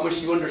 How much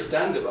do you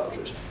understand about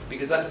it?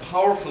 Because that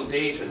powerful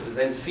data is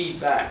then feed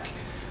back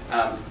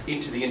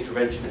into the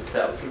intervention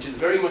itself, which is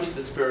very much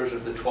the spirit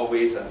of the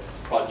Twaweza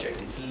project.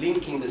 It's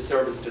linking the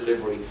service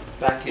delivery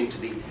back into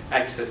the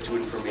access to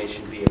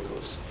information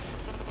vehicles.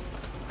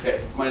 Okay,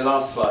 my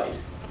last slide.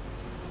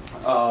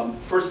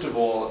 First of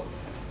all,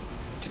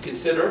 to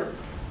consider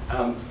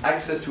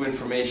access to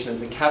information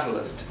as a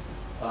catalyst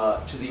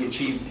to the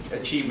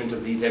achievement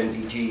of these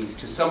MDGs,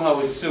 to somehow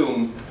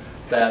assume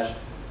that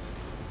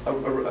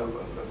a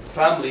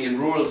family in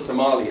rural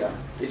Somalia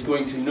is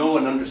going to know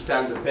and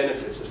understand the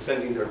benefits of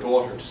sending their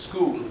daughter to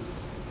school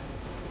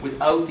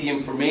without the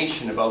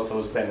information about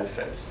those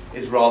benefits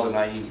is rather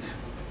naive.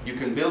 You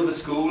can build the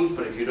schools,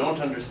 but if you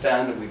don't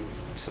understand, and we've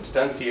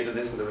substantiated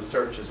this in the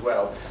research as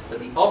well, that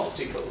the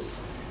obstacles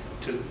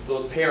to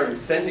those parents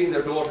sending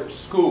their daughter to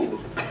school,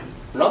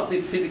 not the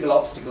physical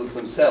obstacles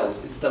themselves,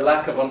 it's the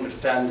lack of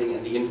understanding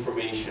and the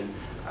information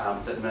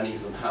that many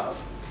of them have.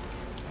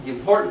 The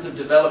importance of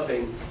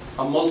developing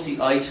a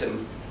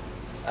multi-item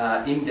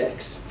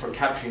index for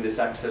capturing this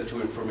access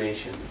to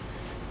information.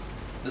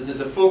 That there's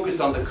a focus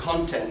on the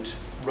content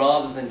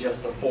rather than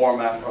just the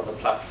format or the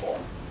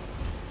platform.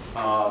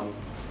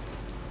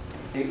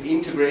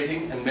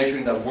 Integrating and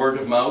measuring that word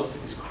of mouth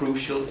is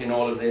crucial in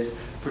all of this,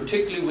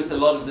 particularly with a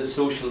lot of the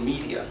social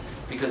media,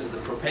 because of the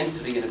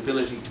propensity and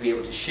ability to be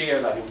able to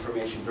share that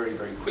information very,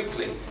 very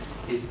quickly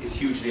is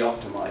hugely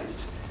optimized.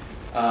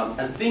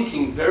 And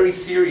thinking very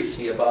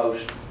seriously about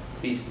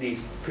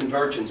these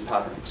convergence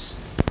patterns.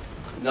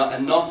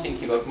 Not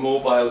thinking about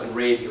mobile and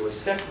radio as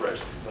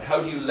separate, but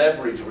how do you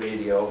leverage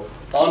radio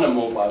on a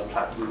mobile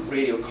platform,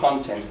 radio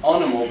content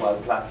on a mobile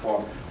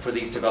platform for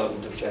these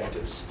development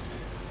objectives.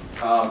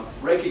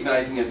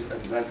 Recognizing, as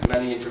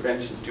many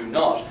interventions do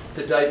not,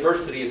 the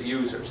diversity of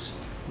users.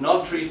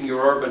 Not treating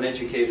your urban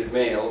educated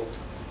male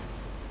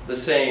the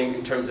same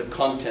in terms of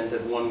content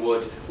that one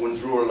would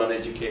one's rural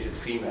uneducated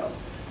female.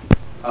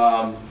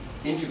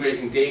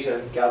 Integrating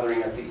data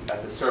gathering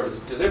at the service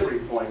delivery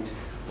point,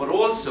 but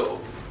also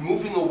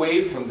moving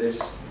away from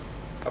this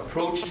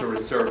approach to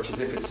research as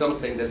if it's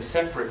something that's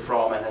separate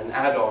from and an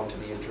add-on to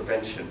the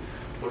intervention,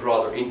 but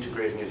rather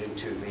integrating it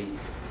into the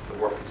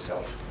work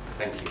itself.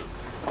 Thank you.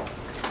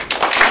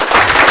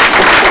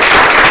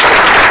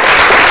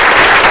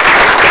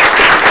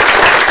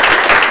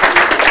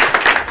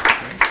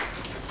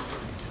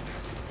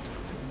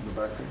 In the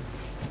back there.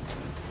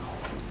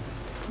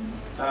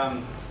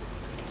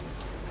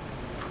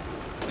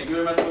 Thank you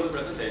very much for the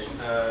presentation.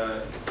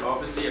 It's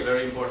obviously a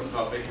very important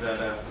topic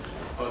that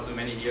also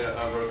many here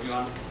are working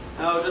on.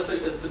 Now, just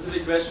a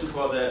specific question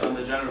on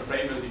the general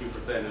framework that you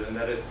presented, and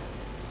that is,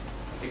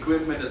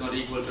 equipment is not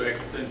equal to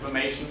access to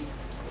information.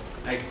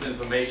 Access to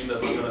information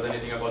does not tell us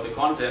anything about the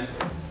content.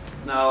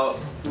 Now,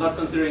 not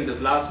considering this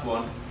last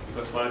one,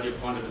 because quality of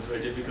content is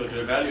very difficult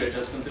to evaluate,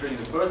 just considering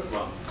the first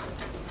one,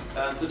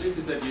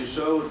 statistics that you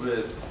showed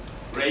with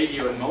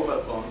radio and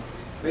mobile phones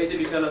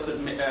basically tell us that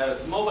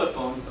mobile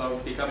phones are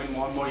becoming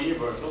more and more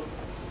universal,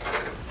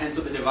 and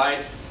so the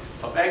divide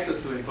of access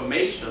to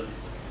information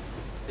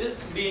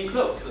is being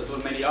closed. That's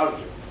what many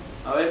argue.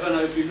 However, now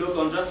if you look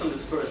on just on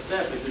this first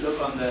step, if you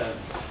look on the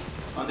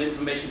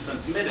information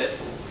transmitted,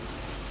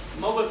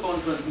 mobile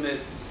phone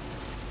transmits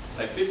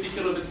like 50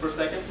 kilobits per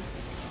second,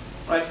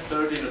 right?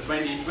 13 or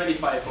 20,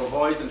 25 for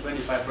voice and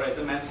 25 for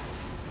SMS.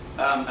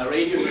 A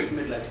radio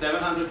transmits like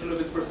 700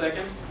 kilobits per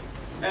second,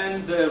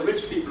 and the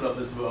rich people of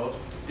this world,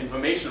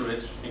 information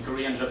rich, in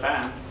Korea and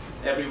Japan,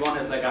 everyone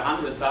has like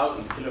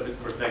 100,000 kilobits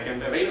per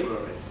second available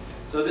already.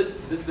 So this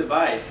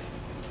divide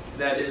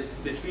that is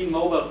between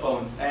mobile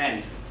phones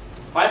and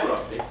fiber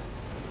optics,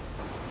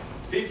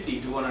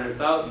 50 to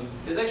 100,000,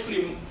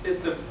 is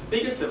the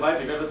biggest divide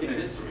we've ever seen in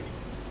history.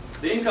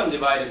 The income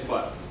divide is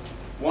what?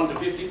 1 to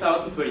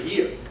 50,000 per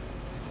year.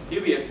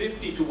 Here we have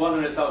 50 to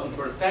 100,000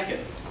 per second.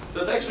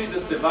 So it's actually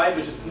this divide,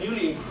 which is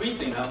newly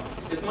increasing now,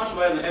 is much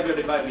wider than every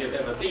divide we have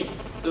ever seen.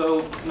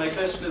 So my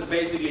question is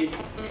basically,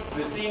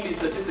 we're seeing these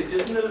statistics,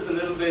 isn't the tale a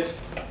little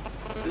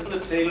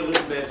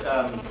bit,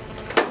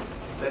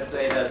 let's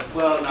say that,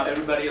 well, now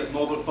everybody has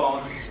mobile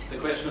phones. The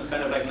question is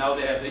kind of like now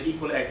they have the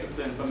equal access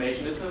to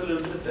information. Isn't it a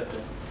little bit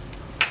deceptive?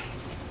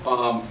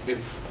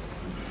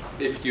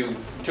 If you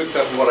took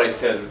that from what I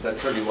said, that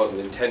certainly wasn't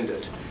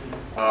intended.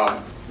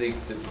 The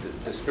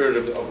spirit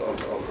of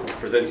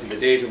presenting the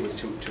data was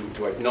to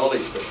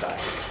acknowledge the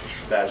fact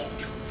that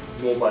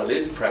mobile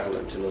is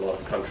prevalent in a lot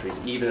of countries,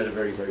 even at a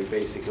very, very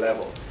basic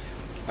level,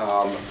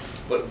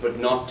 but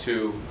not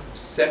to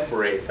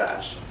separate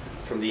that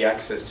from the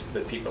access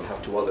that people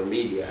have to other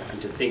media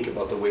and to think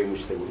about the way in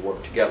which they would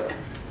work together.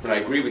 And I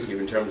agree with you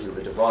in terms of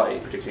the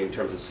divide, particularly in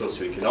terms of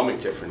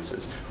socioeconomic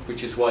differences,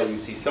 which is why you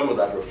see some of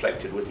that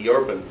reflected with the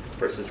urban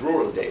versus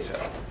rural data.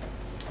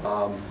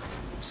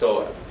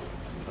 So,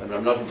 and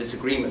I'm not in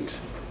disagreement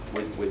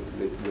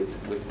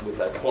with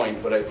that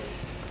point, but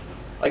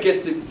I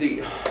guess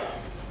the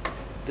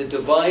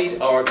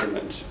divide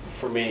argument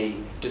for me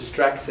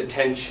distracts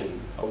attention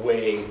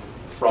away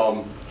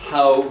from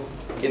how,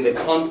 in the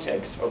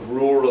context of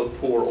rural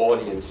poor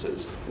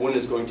audiences, one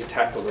is going to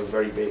tackle those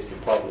very basic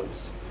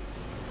problems.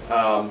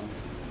 And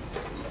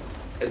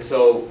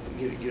so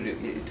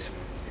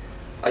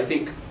I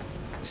think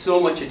so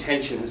much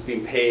attention has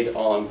been paid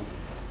on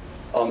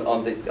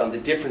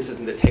the differences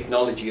in the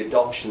technology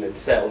adoption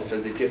itself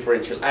and the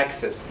differential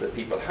access that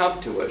people have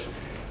to it.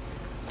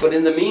 But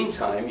in the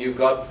meantime, you've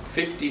got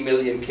 50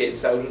 million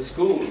kids out of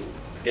school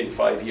in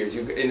 5 years.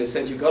 In a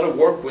sense, you've got to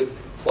work with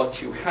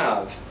what you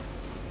have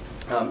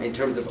in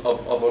terms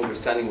of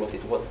understanding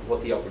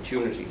what the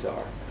opportunities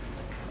are.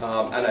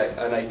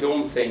 And I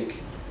don't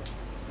think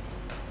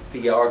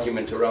the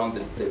argument around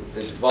the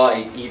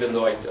divide, even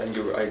though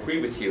I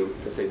agree with you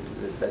that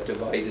that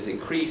divide is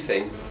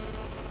increasing,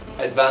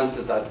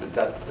 advances that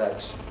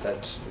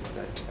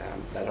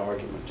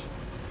argument.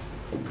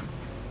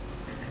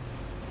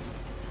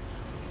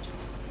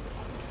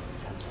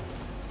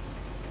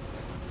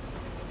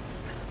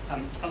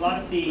 A lot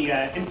of the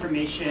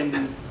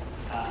information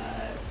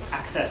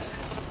access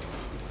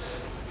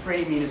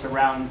framing is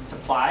around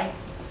supply,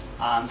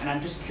 and I'm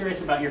just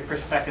curious about your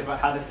perspective about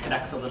how this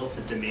connects a little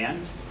to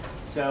demand.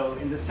 So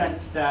in the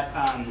sense that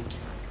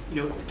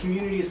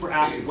communities were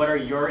asked, what are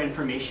your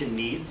information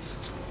needs?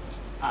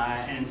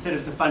 And instead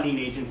of the funding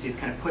agencies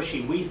kind of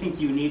pushing, we think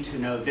you need to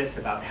know this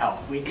about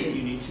health. We think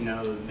you need to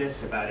know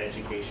this about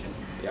education.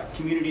 Yeah.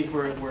 Communities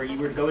where you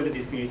would go into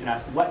these communities and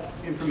ask, what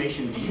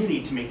information do you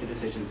need to make the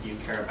decisions that you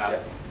care about?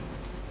 Yeah.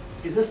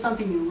 Is this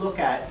something you look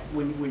at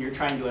when you're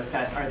trying to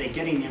assess, are they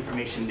getting the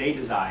information they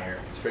desire?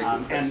 It's a very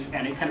good question.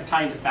 And it kind of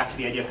tying this back to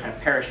the idea of kind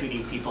of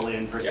parachuting people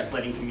in versus Yeah.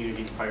 letting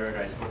communities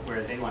prioritize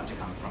where they want to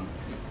come from.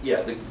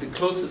 Yeah, the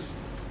closest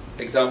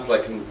example I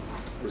can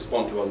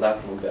respond to on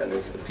that one, Ben,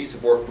 is a piece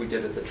of work we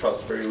did at the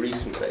Trust very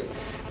recently. It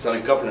was on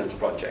a governance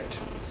project,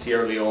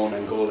 Sierra Leone,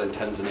 Angola, and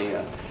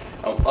Tanzania.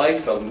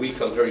 We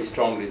felt very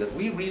strongly that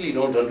we really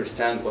don't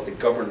understand what the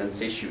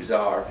governance issues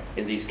are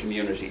in these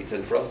communities,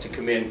 and for us to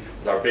come in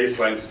with our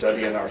baseline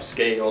study and our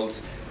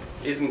scales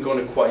isn't going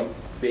to quite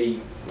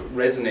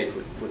resonate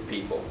with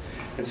people.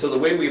 And so the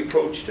way we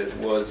approached it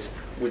was,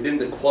 within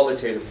the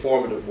qualitative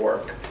formative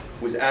work,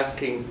 was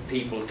asking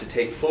people to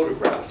take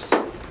photographs.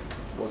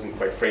 Wasn't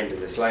quite framed in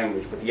this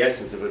language, but the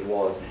essence of it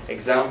was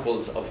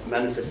examples of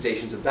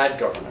manifestations of bad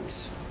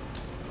governance.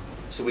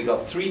 So we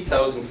got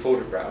 3,000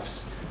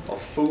 photographs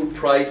of food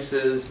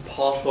prices,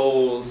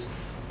 potholes,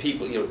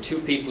 people, 2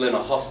 people in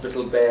a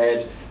hospital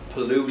bed,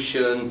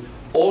 pollution,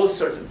 all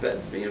sorts of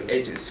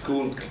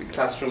school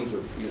classrooms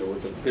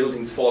with the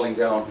buildings falling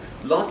down.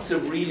 Lots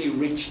of really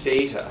rich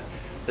data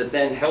that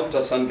then helped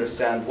us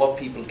understand what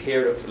people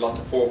cared of.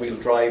 Lots of 4-wheel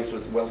drives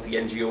with wealthy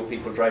NGO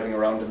people driving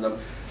around in them.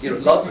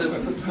 Lots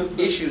of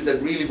issues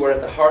that really were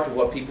at the heart of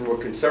what people were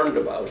concerned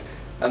about.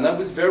 And that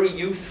was very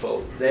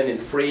useful then in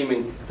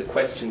framing the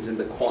questions in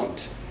the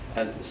quant.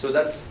 And so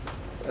that's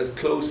as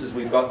close as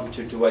we've gotten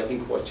to I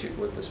think, what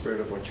the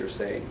spirit of what you're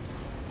saying.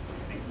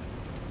 Thanks.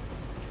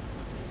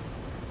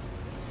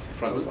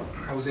 Francois.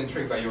 I was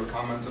intrigued by your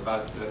comment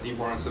about the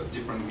importance of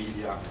different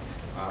media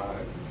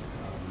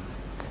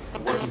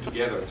working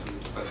together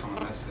to pass on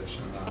a message.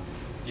 And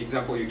the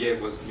example you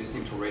gave was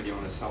listening to radio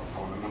on a cell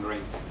phone. I'm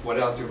wondering what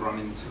else you've run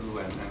into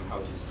and how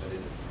do you study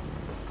this?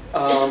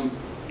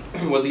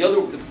 Well, the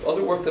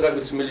other work that I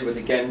was familiar with,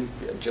 again,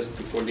 just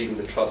before leaving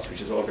the Trust, which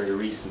is all very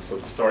recent, so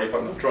sorry if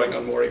I'm not drawing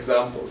on more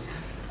examples,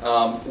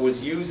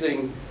 was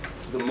using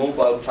the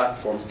mobile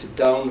platforms to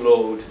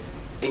download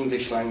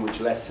English language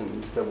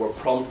lessons that were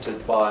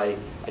prompted by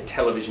a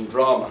television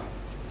drama.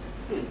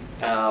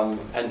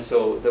 And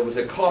so there was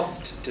a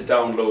cost to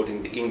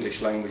downloading the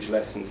English language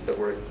lessons that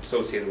were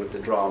associated with the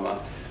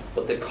drama,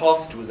 but the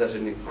cost was at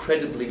an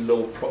incredibly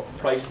low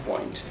price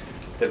point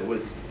that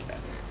was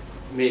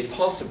made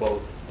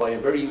possible by a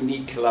very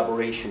unique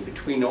collaboration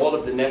between all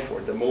of the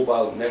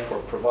mobile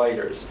network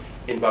providers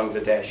in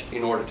Bangladesh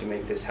in order to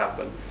make this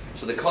happen.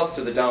 So the cost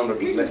of the download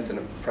was less than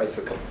the price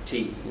of a cup of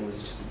tea. It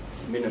was just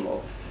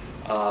minimal.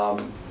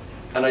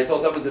 And I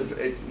thought that was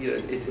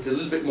it's a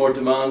little bit more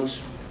demand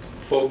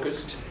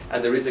focused,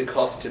 and there is a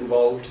cost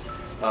involved,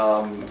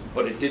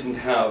 but it didn't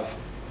have.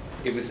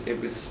 The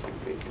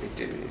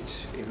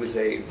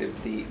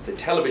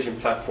television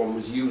platform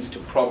was used to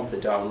prompt the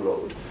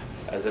download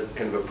as a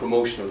kind of a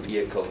promotional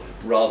vehicle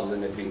rather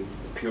than it being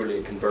purely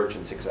a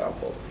convergence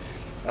example.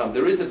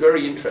 There is a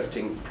very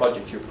interesting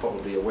project you're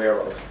probably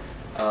aware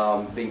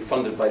of, being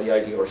funded by the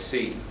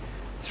IDRC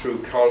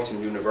through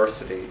Carleton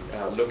University,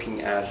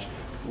 looking at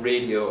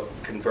radio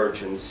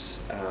convergence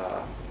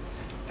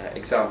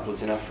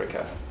examples in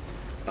Africa.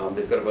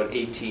 They've got about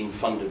 18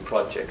 funded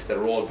projects that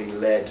are all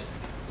being led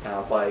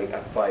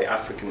by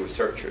African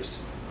researchers.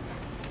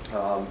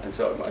 And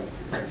so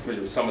I'm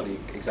familiar with some of the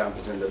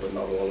examples in there, but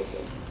not all of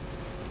them.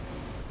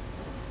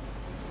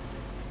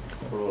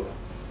 Corolla.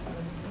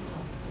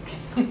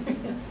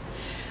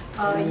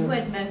 You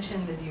had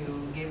mentioned that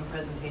you gave a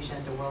presentation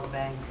at the World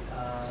Bank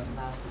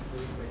last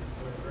week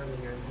or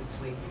earlier this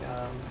week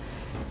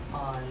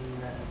on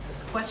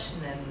this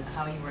question and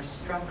how you were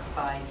struck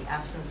by the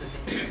absence of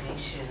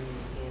information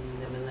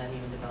in the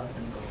Millennium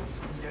Development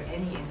Goals. Was there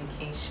any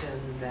indication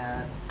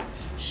that,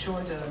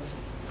 short of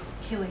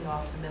killing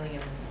off the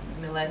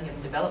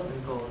Millennium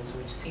Development Goals,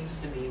 which seems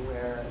to be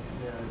where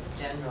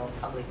the general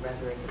public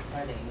rhetoric is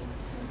heading,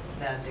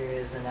 that there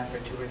is an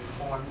effort to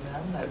reform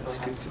them, and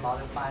perhaps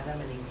modify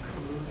them and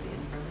include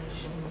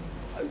information?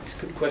 It's a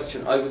good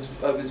question. I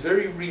was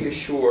very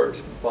reassured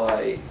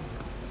by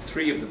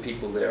three of the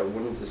people there.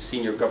 One of the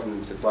senior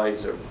governance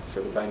advisor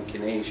for the bank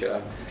in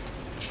Asia,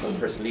 one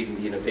person leading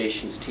the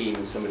innovations team,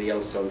 and somebody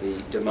else on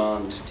the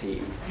demand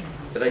team.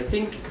 But I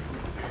think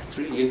it's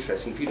really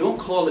interesting. If you don't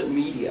call it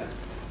media,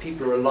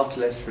 people are a lot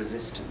less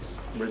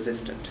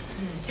resistant.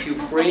 If you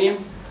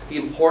frame the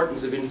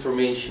importance of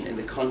information in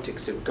the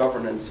context of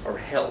governance or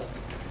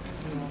health,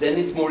 then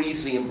it's more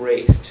easily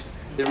embraced.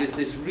 There is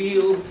this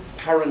real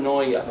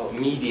paranoia of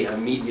media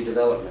and media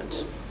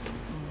development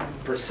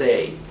per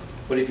se,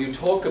 but if you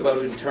talk about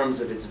it in terms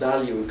of its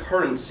value and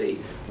currency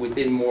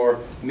within more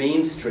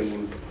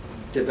mainstream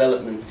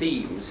development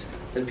themes,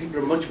 then people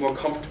are much more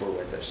comfortable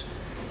with it.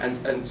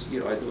 And you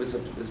know, there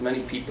was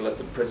many people at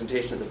the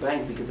presentation at the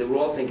bank because they were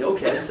all thinking,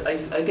 okay,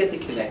 I get the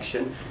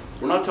connection.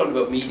 We're not talking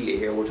about media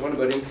here. We're talking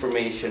about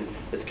information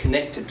that's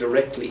connected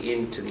directly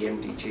into the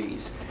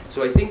MDGs.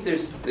 So I think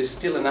there's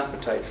still an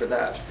appetite for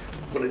that,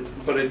 but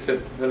it's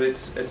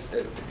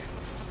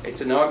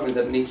an argument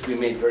that needs to be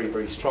made very,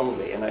 very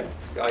strongly, and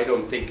I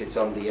don't think it's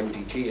on the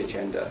MDG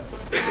agenda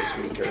this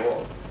week at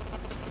all.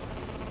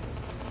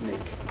 Nick.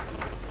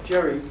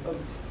 Gerry,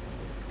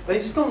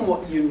 based on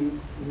what you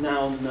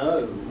now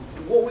know,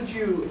 what would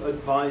you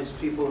advise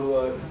people who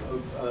are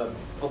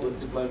public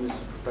diplomacy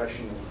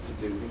professionals to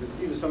do? Because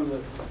you know, some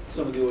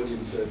of the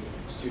audience are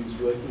students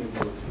working in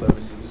public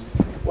diplomacy.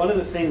 One of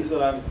the things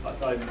that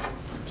I'm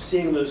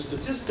seeing in those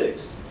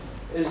statistics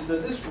is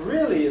that this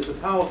really is a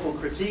powerful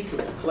critique of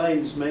the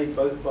claims made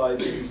both by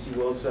BBC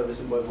World Service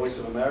and by Voice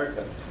of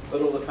America,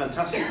 that all the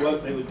fantastic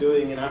work they were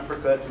doing in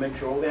Africa to make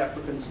sure all the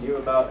Africans knew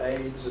about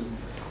AIDS,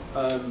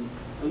 and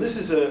this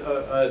is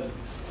a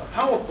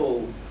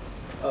powerful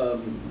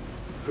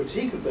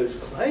critique of those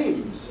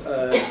claims.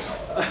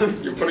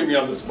 You're putting me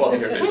on the spot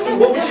here.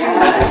 What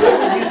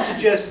would you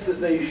suggest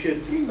that they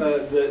should,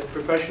 that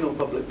professional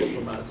public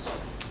diplomats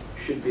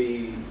should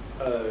be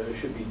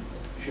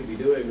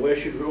doing? Where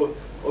should,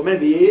 or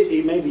maybe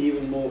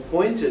even more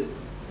pointed,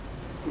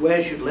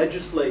 where should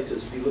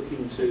legislators be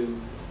looking to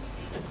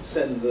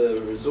send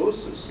the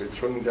resources? You're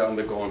throwing down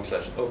the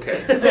gauntlet.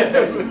 Okay.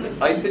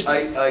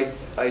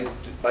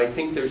 I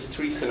think there's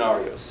three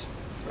scenarios.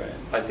 Right.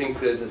 I think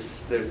there's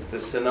the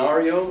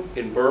scenario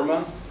in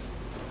Burma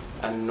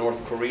and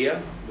North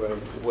Korea, Right.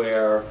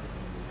 where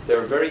there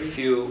are very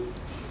few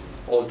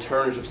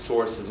alternative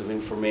sources of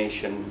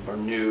information or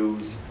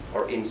news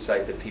or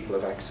insight that people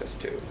have access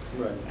to.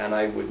 Right. And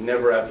I would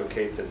never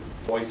advocate that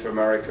Voice of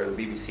America or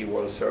the BBC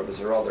World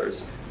Service or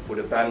others would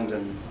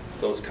abandon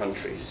those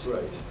countries.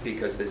 Right.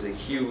 Because there's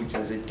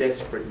a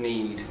desperate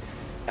need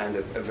and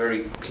a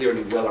very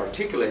clearly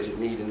well-articulated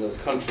need in those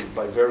countries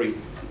by very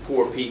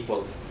poor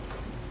people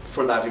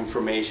for that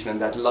information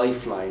and that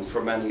lifeline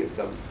for many of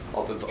them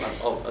of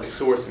a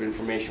source of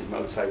information from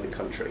outside the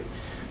country.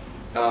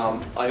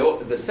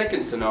 The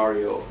second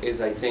scenario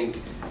is, I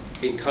think,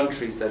 in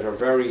countries that are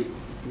very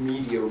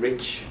media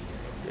rich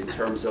in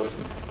terms of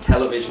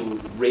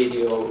television,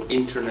 radio,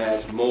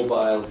 internet,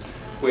 mobile,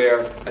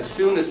 where as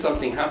soon as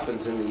something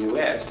happens in the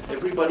US,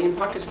 everybody in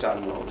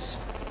Pakistan knows.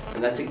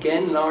 And that's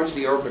again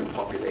largely urban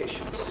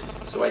populations.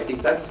 So I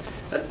think that's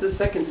the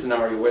second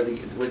scenario where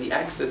the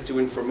access to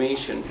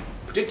information,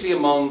 particularly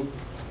among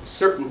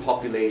certain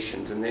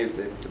populations, and they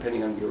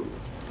depending on your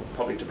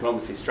public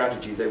diplomacy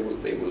strategy, they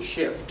will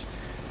shift.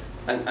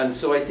 And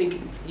so I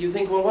think you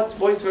think, well, what's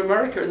Voice of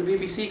America or the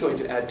BBC going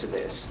to add to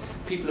this?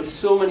 People have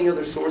so many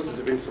other sources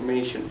of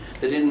information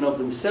that in and of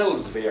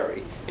themselves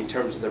vary in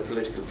terms of their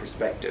political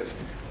perspective,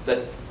 that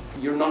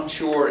you're not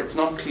sure, it's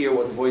not clear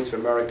what the Voice of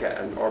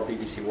America or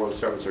BBC World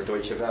Service or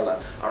Deutsche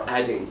Welle are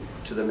adding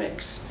to the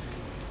mix.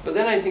 But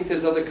then I think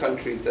there's other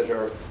countries that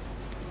are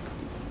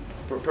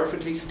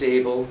perfectly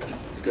stable,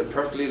 got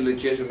perfectly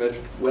legitimate,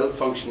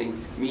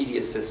 well-functioning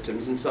media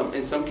systems. In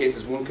some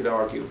cases, one could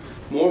argue,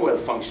 more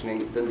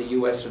well-functioning than the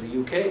US or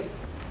the UK.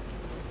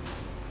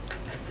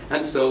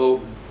 And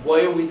so,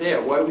 why are we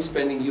there? Why are we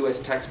spending US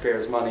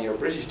taxpayers' money or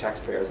British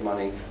taxpayers'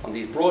 money on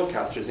these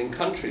broadcasters in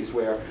countries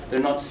where they're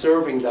not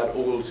serving that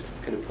old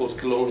kind of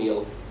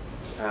post-colonial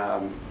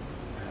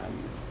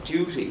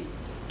duty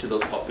to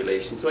those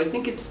populations? So I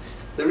think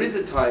there is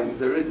a time,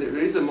 there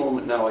is a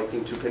moment now, I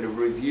think, to kind of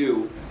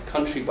review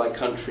country by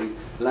country,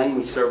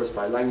 language service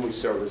by language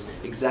service,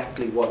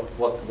 exactly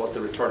what the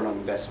return on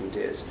investment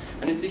is.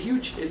 And it's a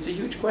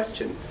huge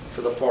question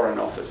for the Foreign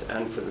Office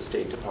and for the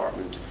State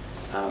Department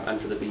and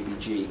for the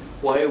BBG.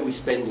 Why are we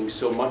spending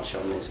so much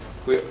on this?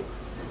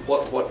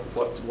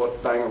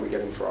 What bang are we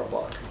getting for our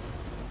buck?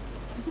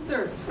 Isn't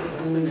there a threat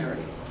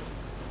scenario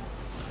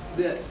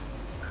that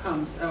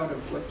comes out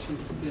of what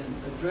you've been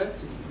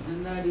addressing,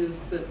 and that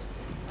is that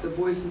the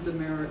Voice of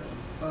America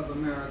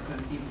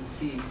and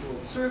BBC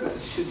World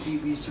Service should be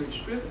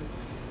research driven?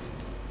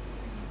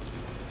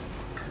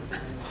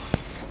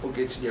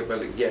 Okay, yeah,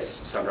 well, yes,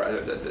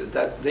 Sandra.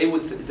 That they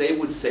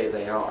would say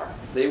they are.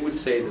 They would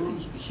say that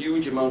the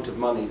huge amount of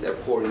money they're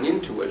pouring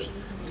into it,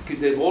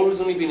 because they've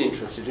always only been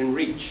interested in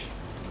reach,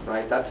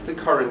 right? That's the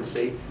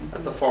currency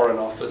at the Foreign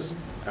Office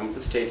and with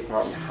the State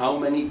Department. How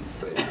many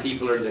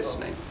people are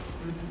listening?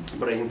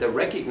 But I think they're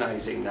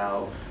recognizing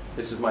now,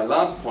 this is my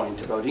last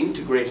point, about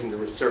integrating the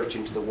research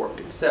into the work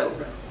itself.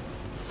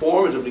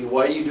 Formidably,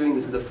 why are you doing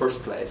this in the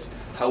first place?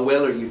 How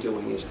well are you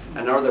doing it?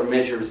 And are there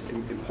measures,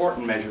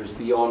 important measures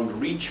beyond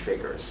reach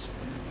figures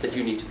that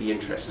you need to be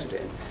interested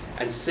in?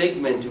 And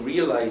segment,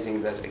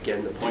 realizing that,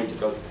 again, the point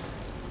about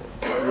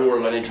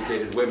rural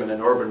uneducated women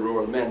and urban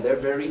rural men, they're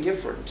very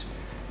different.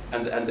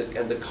 And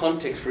the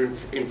context for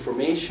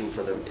information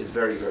for them is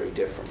very, very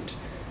different.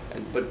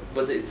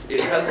 But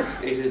it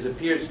has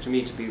appeared to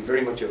me to be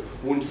very much a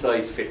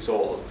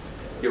one-size-fits-all.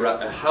 You're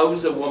a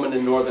Hausa woman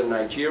in northern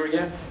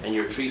Nigeria, and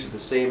you're treated the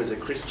same as a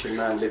Christian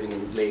man living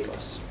in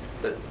Lagos.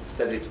 That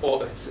it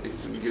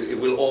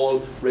will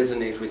all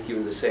resonate with you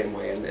in the same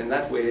way, and in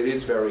that way it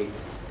is very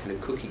kind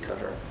of cookie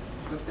cutter.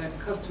 But that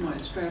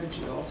customized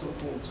strategy also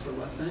holds for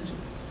Los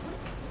Angeles.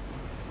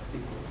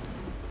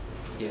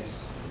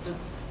 Yes. It does.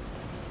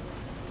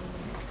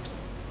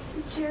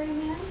 Gerry,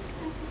 may I ask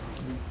a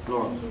question?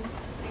 Laura. Thank you.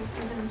 Thanks,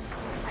 because I'm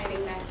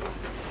hiding back here.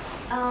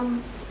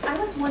 I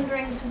was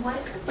wondering to what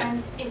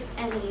extent, if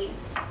any,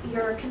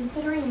 you're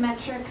considering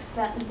metrics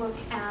that look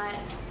at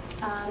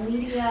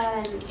media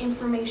and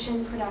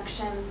information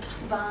production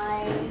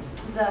by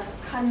the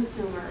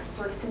consumers,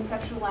 sort of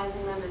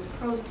conceptualizing them as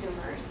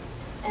prosumers,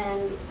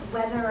 and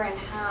whether and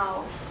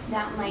how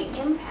that might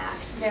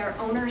impact their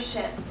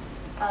ownership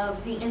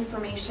of the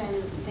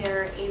information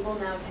they're able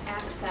now to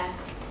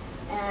access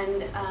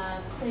and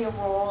play a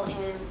role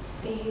in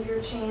behavior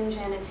change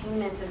and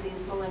attainment of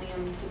these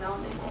Millennium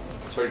Development Goals?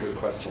 That's a very good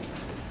question.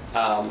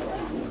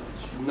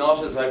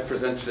 Not as I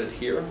presented it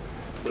here,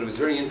 but it was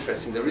very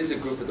interesting. There is a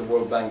group at the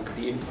World Bank,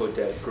 the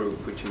InfoDev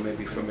group, which you may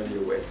be familiar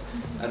with,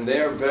 and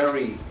they're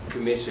very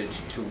committed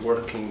to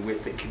working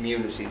with the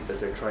communities that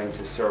they're trying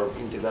to serve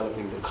in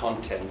developing the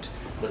content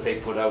that they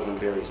put out on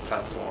various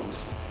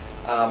platforms.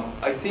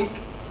 I think,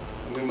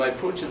 my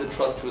approach to the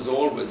Trust was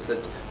always that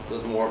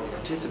those more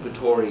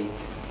participatory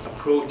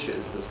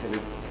approaches, those kind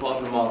of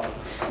bottom-up,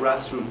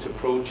 grassroots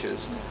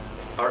approaches,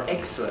 are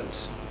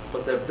excellent,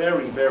 but they're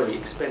very, very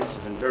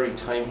expensive and very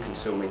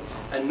time-consuming,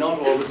 and not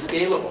always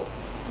scalable.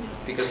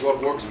 Because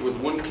what works with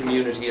one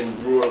community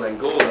in rural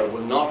Angola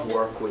will not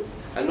work with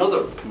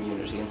another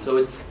community, and so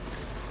it's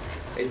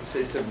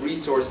a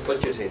resource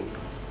budgeting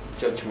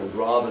judgment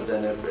rather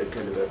than a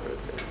kind of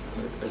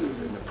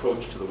an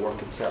approach to the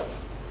work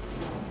itself.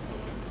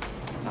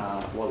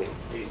 Wally.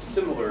 A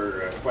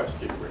similar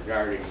question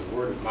regarding the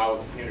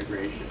word-of-mouth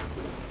integration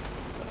with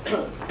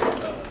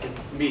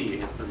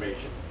media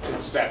information,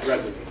 since that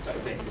resonates, I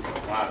think,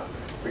 with a lot of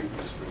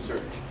previous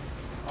research.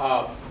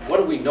 What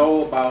do we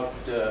know about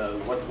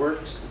what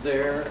works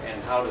there,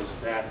 and how does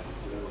that,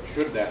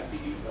 should that be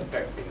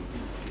affecting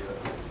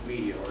the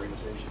media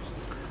organizations?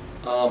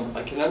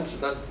 I can answer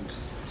that in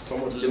a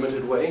somewhat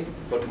limited way,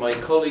 but my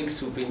colleagues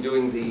who've been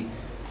doing the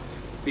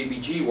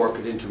BBG work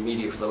at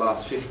Intermedia for the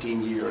last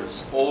 15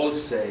 years all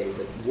say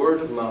that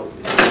word of mouth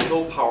is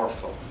so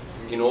powerful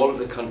in all of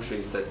the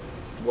countries that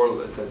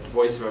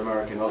Voice of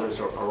America and others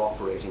are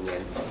operating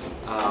in,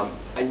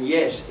 and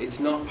yet it's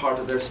not part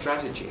of their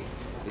strategy.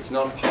 It's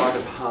not part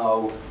of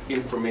how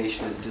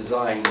information is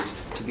designed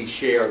to be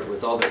shared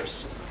with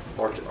others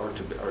or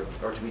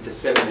to be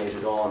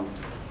disseminated on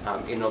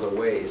in other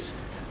ways.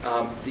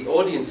 The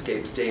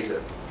AudienceScapes data,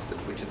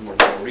 which is much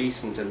more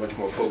recent and much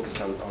more focused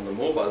on the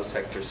mobile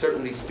sector,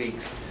 certainly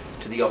speaks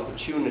to the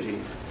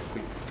opportunities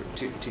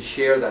to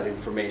share that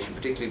information,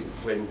 particularly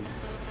when,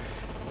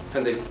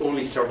 and they've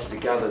only started to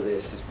gather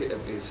this,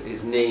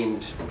 is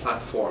named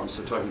platforms,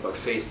 so talking about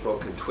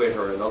Facebook and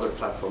Twitter and other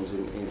platforms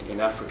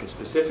in Africa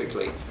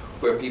specifically,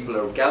 where people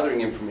are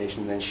gathering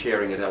information and then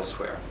sharing it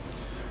elsewhere.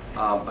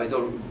 I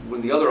thought one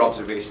of the other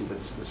observations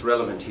that's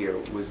relevant here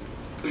was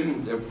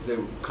they're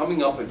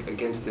coming up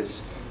against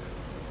this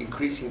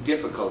increasing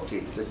difficulty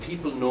that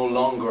people no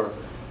longer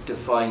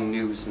define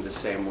news in the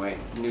same way,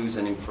 news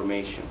and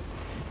information.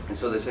 And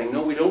so they're saying,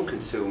 no, we don't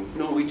consume.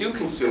 No, we do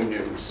consume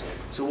news.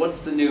 So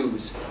what's the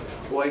news?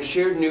 Well, I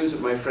shared news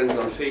with my friends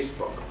on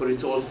Facebook, but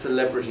it's all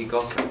celebrity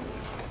gossip.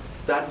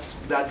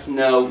 That's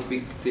now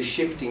the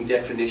shifting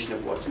definition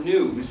of what's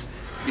news,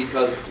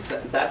 because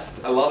that's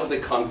a lot of the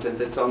content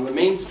that's on the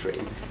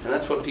mainstream. And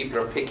that's what people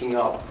are picking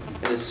up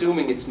and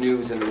assuming it's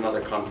news in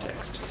another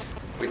context.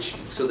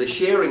 So the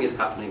sharing is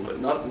happening, but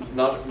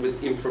not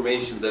with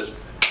information that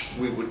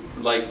we would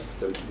like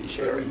them to be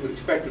sharing. You would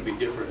expect it to be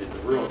different in the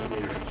rural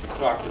communities you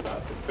talked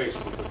about, but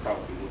Facebook would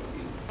probably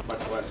be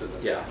much less of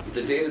that. Yeah,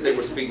 the data they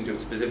were speaking to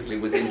specifically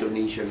was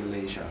Indonesia and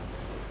Malaysia.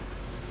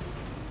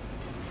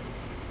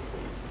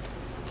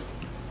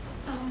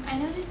 I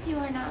noticed you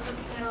are not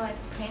looking at all at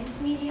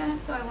print media,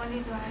 so I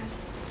wanted to ask,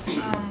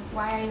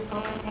 why are you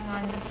focusing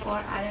on the 4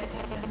 other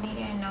types of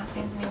media and not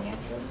print media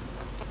too?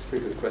 That's a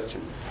very good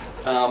question.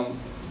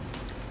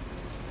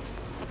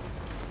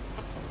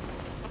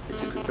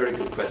 It's a very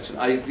good question.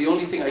 The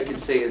only thing I could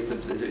say is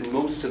that in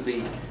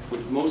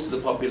with most of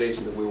the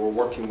population that we were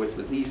working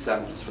with these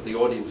samples for the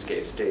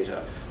AudienceScapes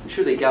data, I'm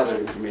sure they gathered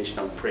information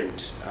on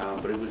print,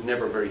 but it was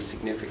never very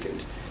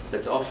significant.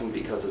 That's often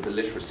because of the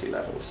literacy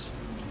levels.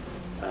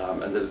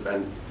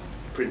 And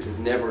print is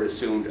never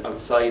assumed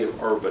outside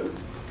of urban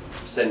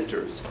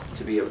centres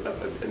to be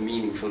a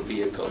meaningful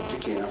vehicle,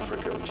 particularly in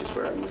Africa, which is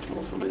where I'm much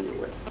more familiar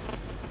with.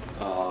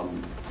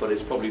 But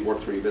it's probably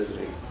worth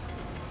revisiting.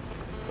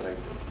 But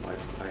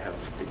I have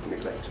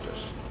neglected it.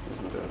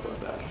 There's no doubt about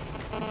that.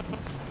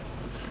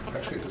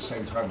 Actually, at the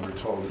same time, we're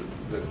told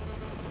that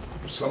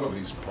some of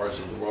these parts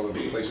of the world are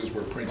the places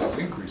where print is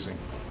increasing.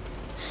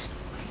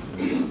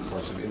 In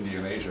parts of India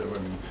and Asia, I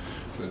mean,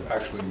 that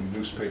actually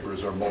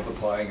newspapers are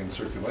multiplying and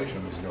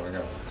circulation is going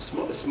up.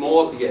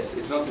 Small, yes.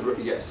 It's not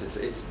the yes.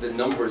 It's the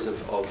numbers of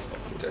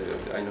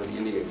I know the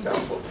India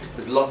example.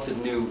 There's lots of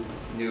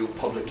new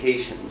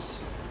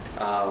publications,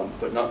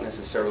 but not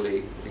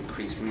necessarily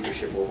increased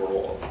readership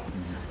overall.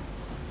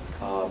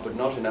 But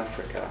not in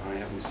Africa. I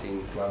haven't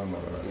seen.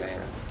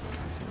 Yeah.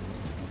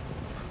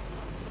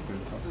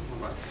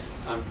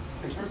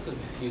 In terms of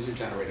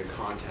user-generated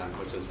content,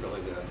 which is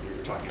really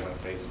you're talking about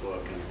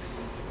Facebook, and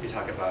you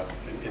talk about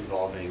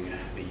involving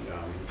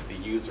the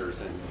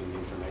users in the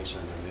information.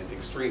 And at the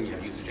extreme, you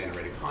have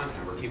user-generated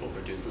content where people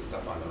produce this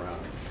stuff on their own.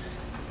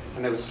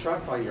 And I was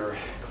struck by your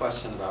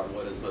question about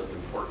what is most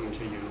important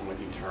to you when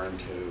you turn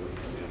to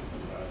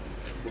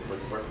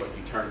what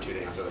you turn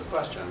to answer those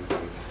questions.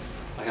 And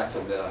I have to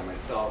admit, I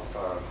myself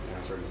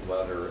answered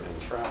weather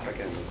and traffic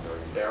and was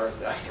very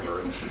embarrassed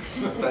afterwards.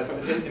 But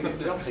in these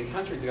developing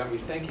countries, it got me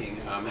thinking,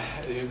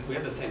 we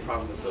have the same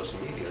problem with social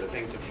media. The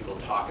things that people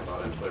talk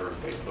about on Twitter and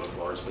Facebook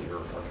largely are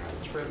kind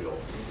of trivial.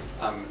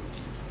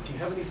 Do you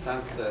have any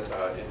sense that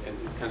in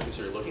these countries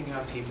you're looking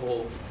at,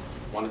 people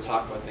want to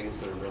talk about things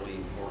that are really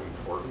more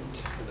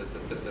important? That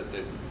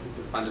the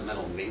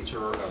fundamental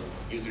nature of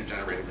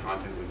user-generated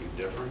content would be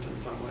different in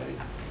some way?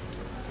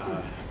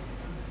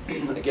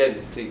 Again,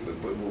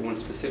 one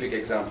specific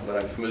example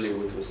that I'm familiar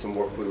with was some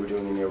work we were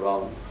doing in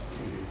Iran,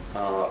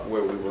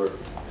 where we were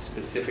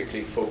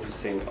specifically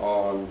focusing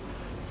on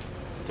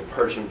the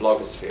Persian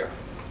blogosphere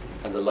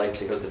and the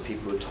likelihood that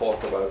people would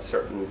talk about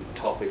certain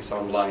topics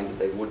online that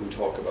they wouldn't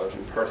talk about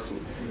in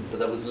person. But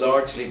that was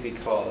largely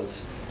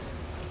because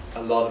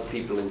a lot of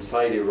people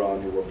inside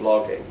Iran who were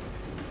blogging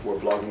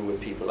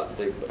with people at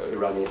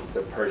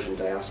the Persian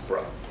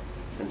diaspora.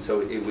 And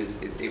so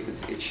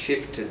it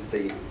shifted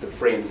the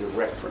frames of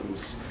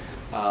reference,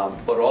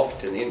 but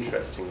often,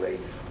 interestingly,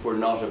 were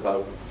not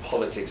about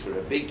politics with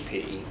a big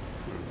P,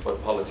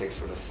 but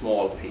politics with a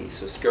small p.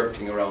 So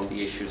skirting around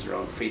the issues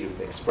around freedom of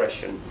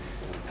expression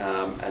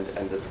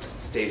and the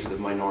status of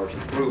minority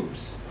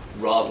groups,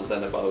 rather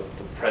than about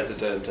the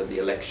president and the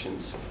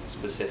elections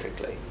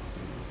specifically.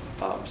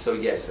 So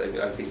yes,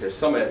 I think there's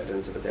some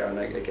evidence of it there, and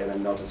again,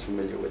 I'm not as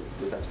familiar with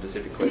that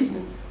specific question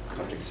in the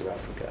context of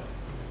Africa.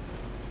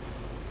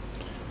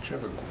 I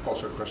have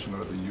also a question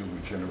about the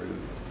user-generated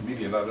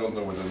media, and I don't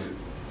know whether,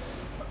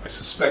 I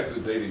suspect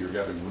the data you're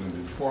gathering will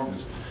inform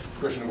this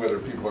question of whether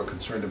people are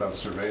concerned about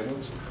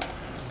surveillance.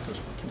 Because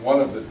one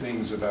of the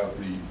things about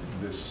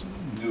this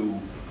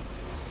new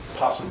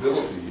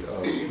possibility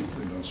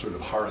of sort of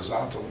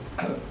horizontal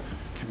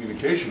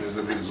communication is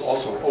that it is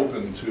also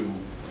open to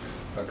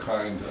a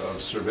kind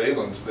of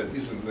surveillance that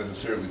isn't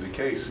necessarily the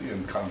case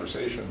in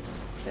conversation.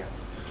 Yeah.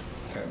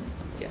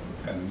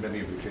 And in many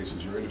of the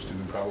cases you're interested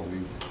in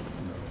probably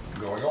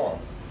going on.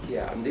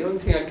 Yeah, and the only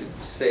thing I could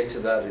say to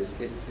that is,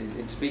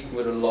 in speaking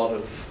with a lot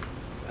of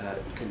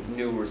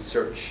new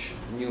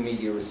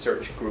media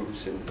research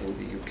groups in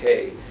the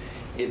UK,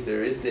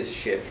 there is this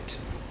shift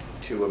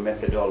to a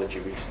methodology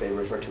which they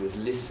refer to as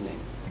listening,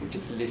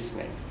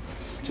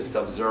 just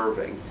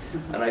observing.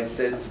 And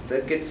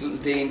that gets a little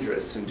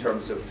dangerous in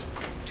terms of,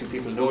 do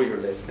people know you're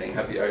listening?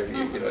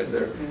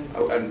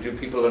 And do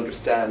people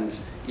understand,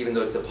 even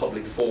though it's a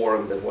public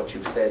forum, that what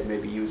you've said may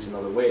be used in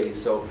other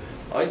ways? So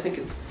I think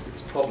it's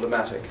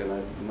problematic, and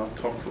I'm not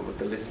comfortable with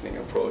the listening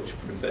approach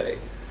per se.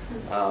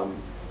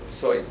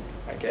 So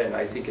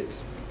I think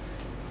it's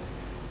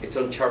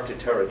uncharted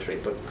territory,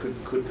 but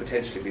could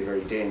potentially be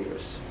very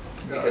dangerous.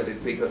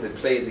 Because it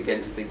plays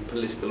against the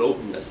political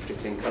openness,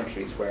 particularly in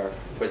countries where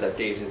that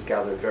data is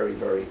gathered very,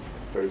 very,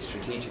 very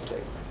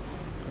strategically.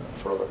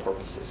 for other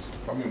purposes.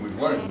 I mean, we've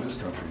learned in this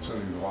country,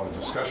 certainly a lot of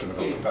discussion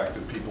about the fact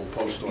that people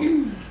post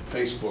on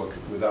Facebook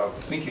without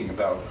thinking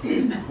about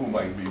who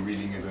might be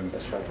reading it and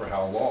for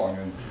how long.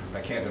 And I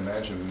can't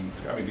imagine,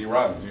 I mean,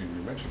 Iran,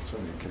 you mentioned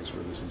certainly a case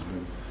where this has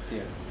been,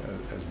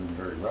 has been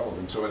very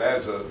relevant. So it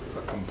adds a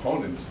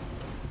component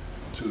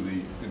to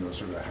the,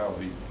 sort of how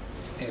the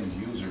end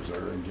users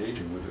are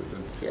engaging with it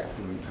that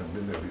wouldn't have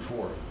been there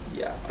before.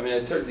 Yeah, I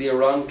mean, certainly the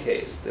Iran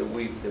case, there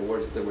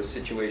were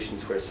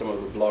situations where some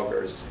of the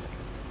bloggers,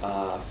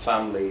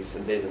 families,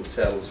 and they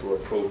themselves were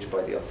approached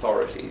by the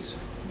authorities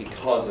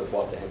because of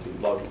what they had been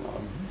blogging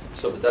on.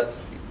 So that's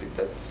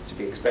to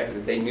be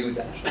expected. They knew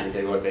that. I mean,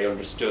 they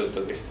understood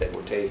the risk they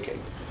were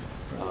taking,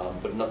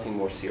 but nothing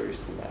more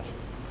serious than that.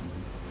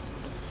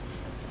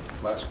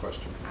 Last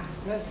question.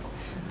 Last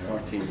question.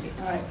 Martin.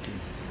 All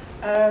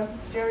right.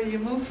 Gerry, you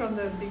moved from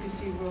the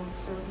BBC World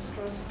Service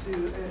Trust to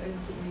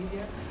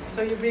Intermedia.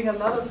 So you bring a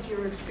lot of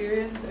your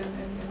experience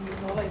and your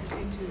knowledge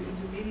into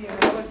Intermedia.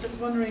 And I was just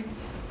wondering,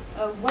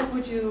 what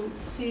would you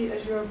see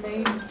as your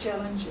main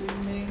challenge or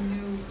your main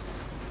new,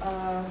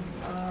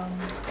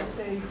 let's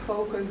say,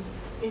 focus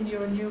in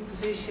your new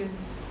position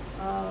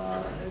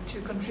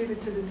to contribute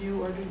to the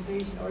new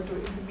organization or to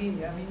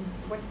Intermedia? I mean,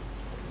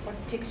 what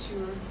ticks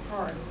your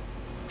heart?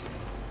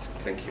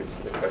 Thank you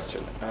for the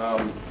question.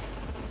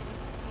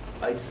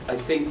 I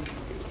think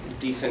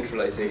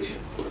decentralization.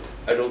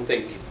 I don't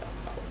think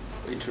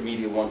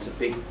Intermedia wants a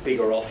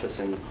bigger office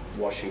in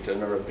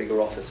Washington or a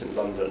bigger office in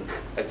London.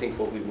 I think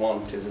what we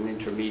want is an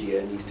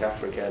Intermedia in East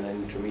Africa and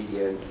an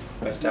Intermedia in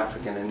West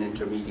Africa and an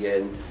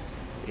Intermedia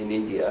in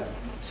India,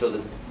 so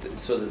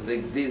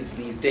that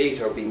these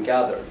data are being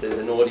gathered. There's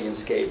an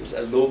AudienceScapes,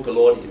 a local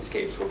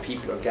AudienceScapes, where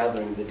people are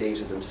gathering the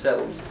data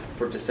themselves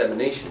for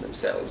dissemination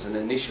themselves. And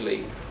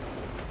initially,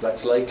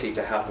 that's likely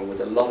to happen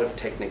with a lot of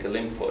technical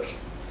input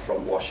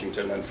from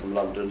Washington and from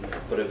London,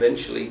 but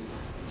eventually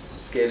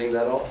scaling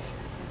that off.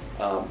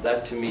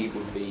 That to me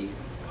would be,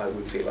 I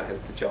would feel I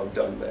had the job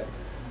done there.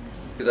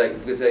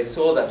 Because I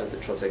saw that at the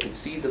Trust, I could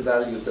see the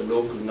value of the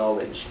local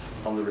knowledge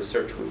on the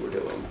research we were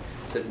doing,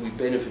 that we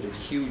benefited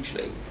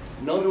hugely,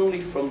 not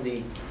only from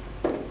the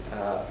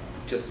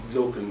just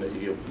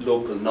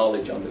local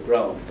knowledge on the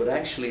ground, but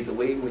actually the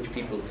way in which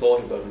people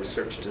thought about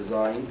research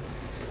design,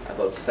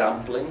 about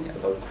sampling,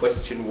 about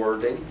question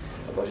wording,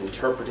 about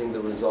interpreting the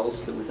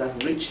results. There was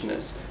that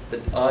richness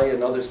that I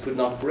and others could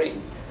not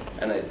bring.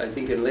 And I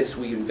think unless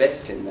we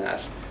invest in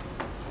that,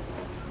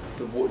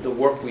 the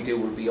work we do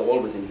will be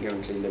always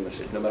inherently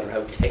limited, no matter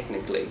how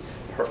technically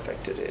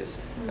perfect it is.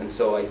 And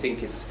so I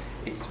think it's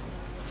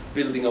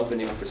building up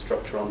an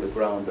infrastructure on the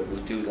ground that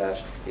will do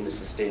that in a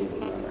sustainable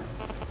manner.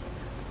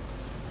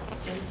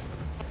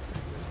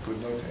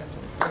 Good note.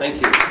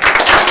 Thank you.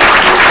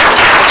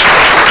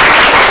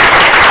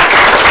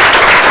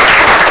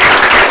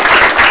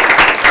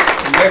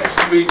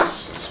 Next week's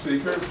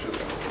speaker, just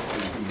so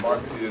you can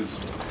mark, is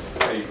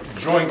a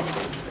joint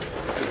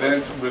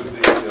event with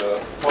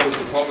the Public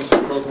Diplomacy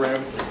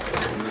Program.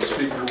 And the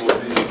speaker will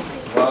be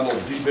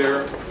Ronald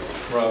DeBear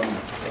from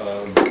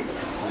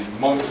the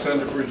Monk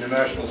Center for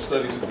International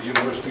Studies at the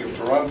University of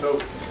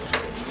Toronto,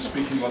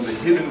 speaking on the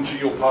hidden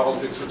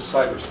geopolitics of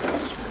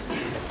cyberspace.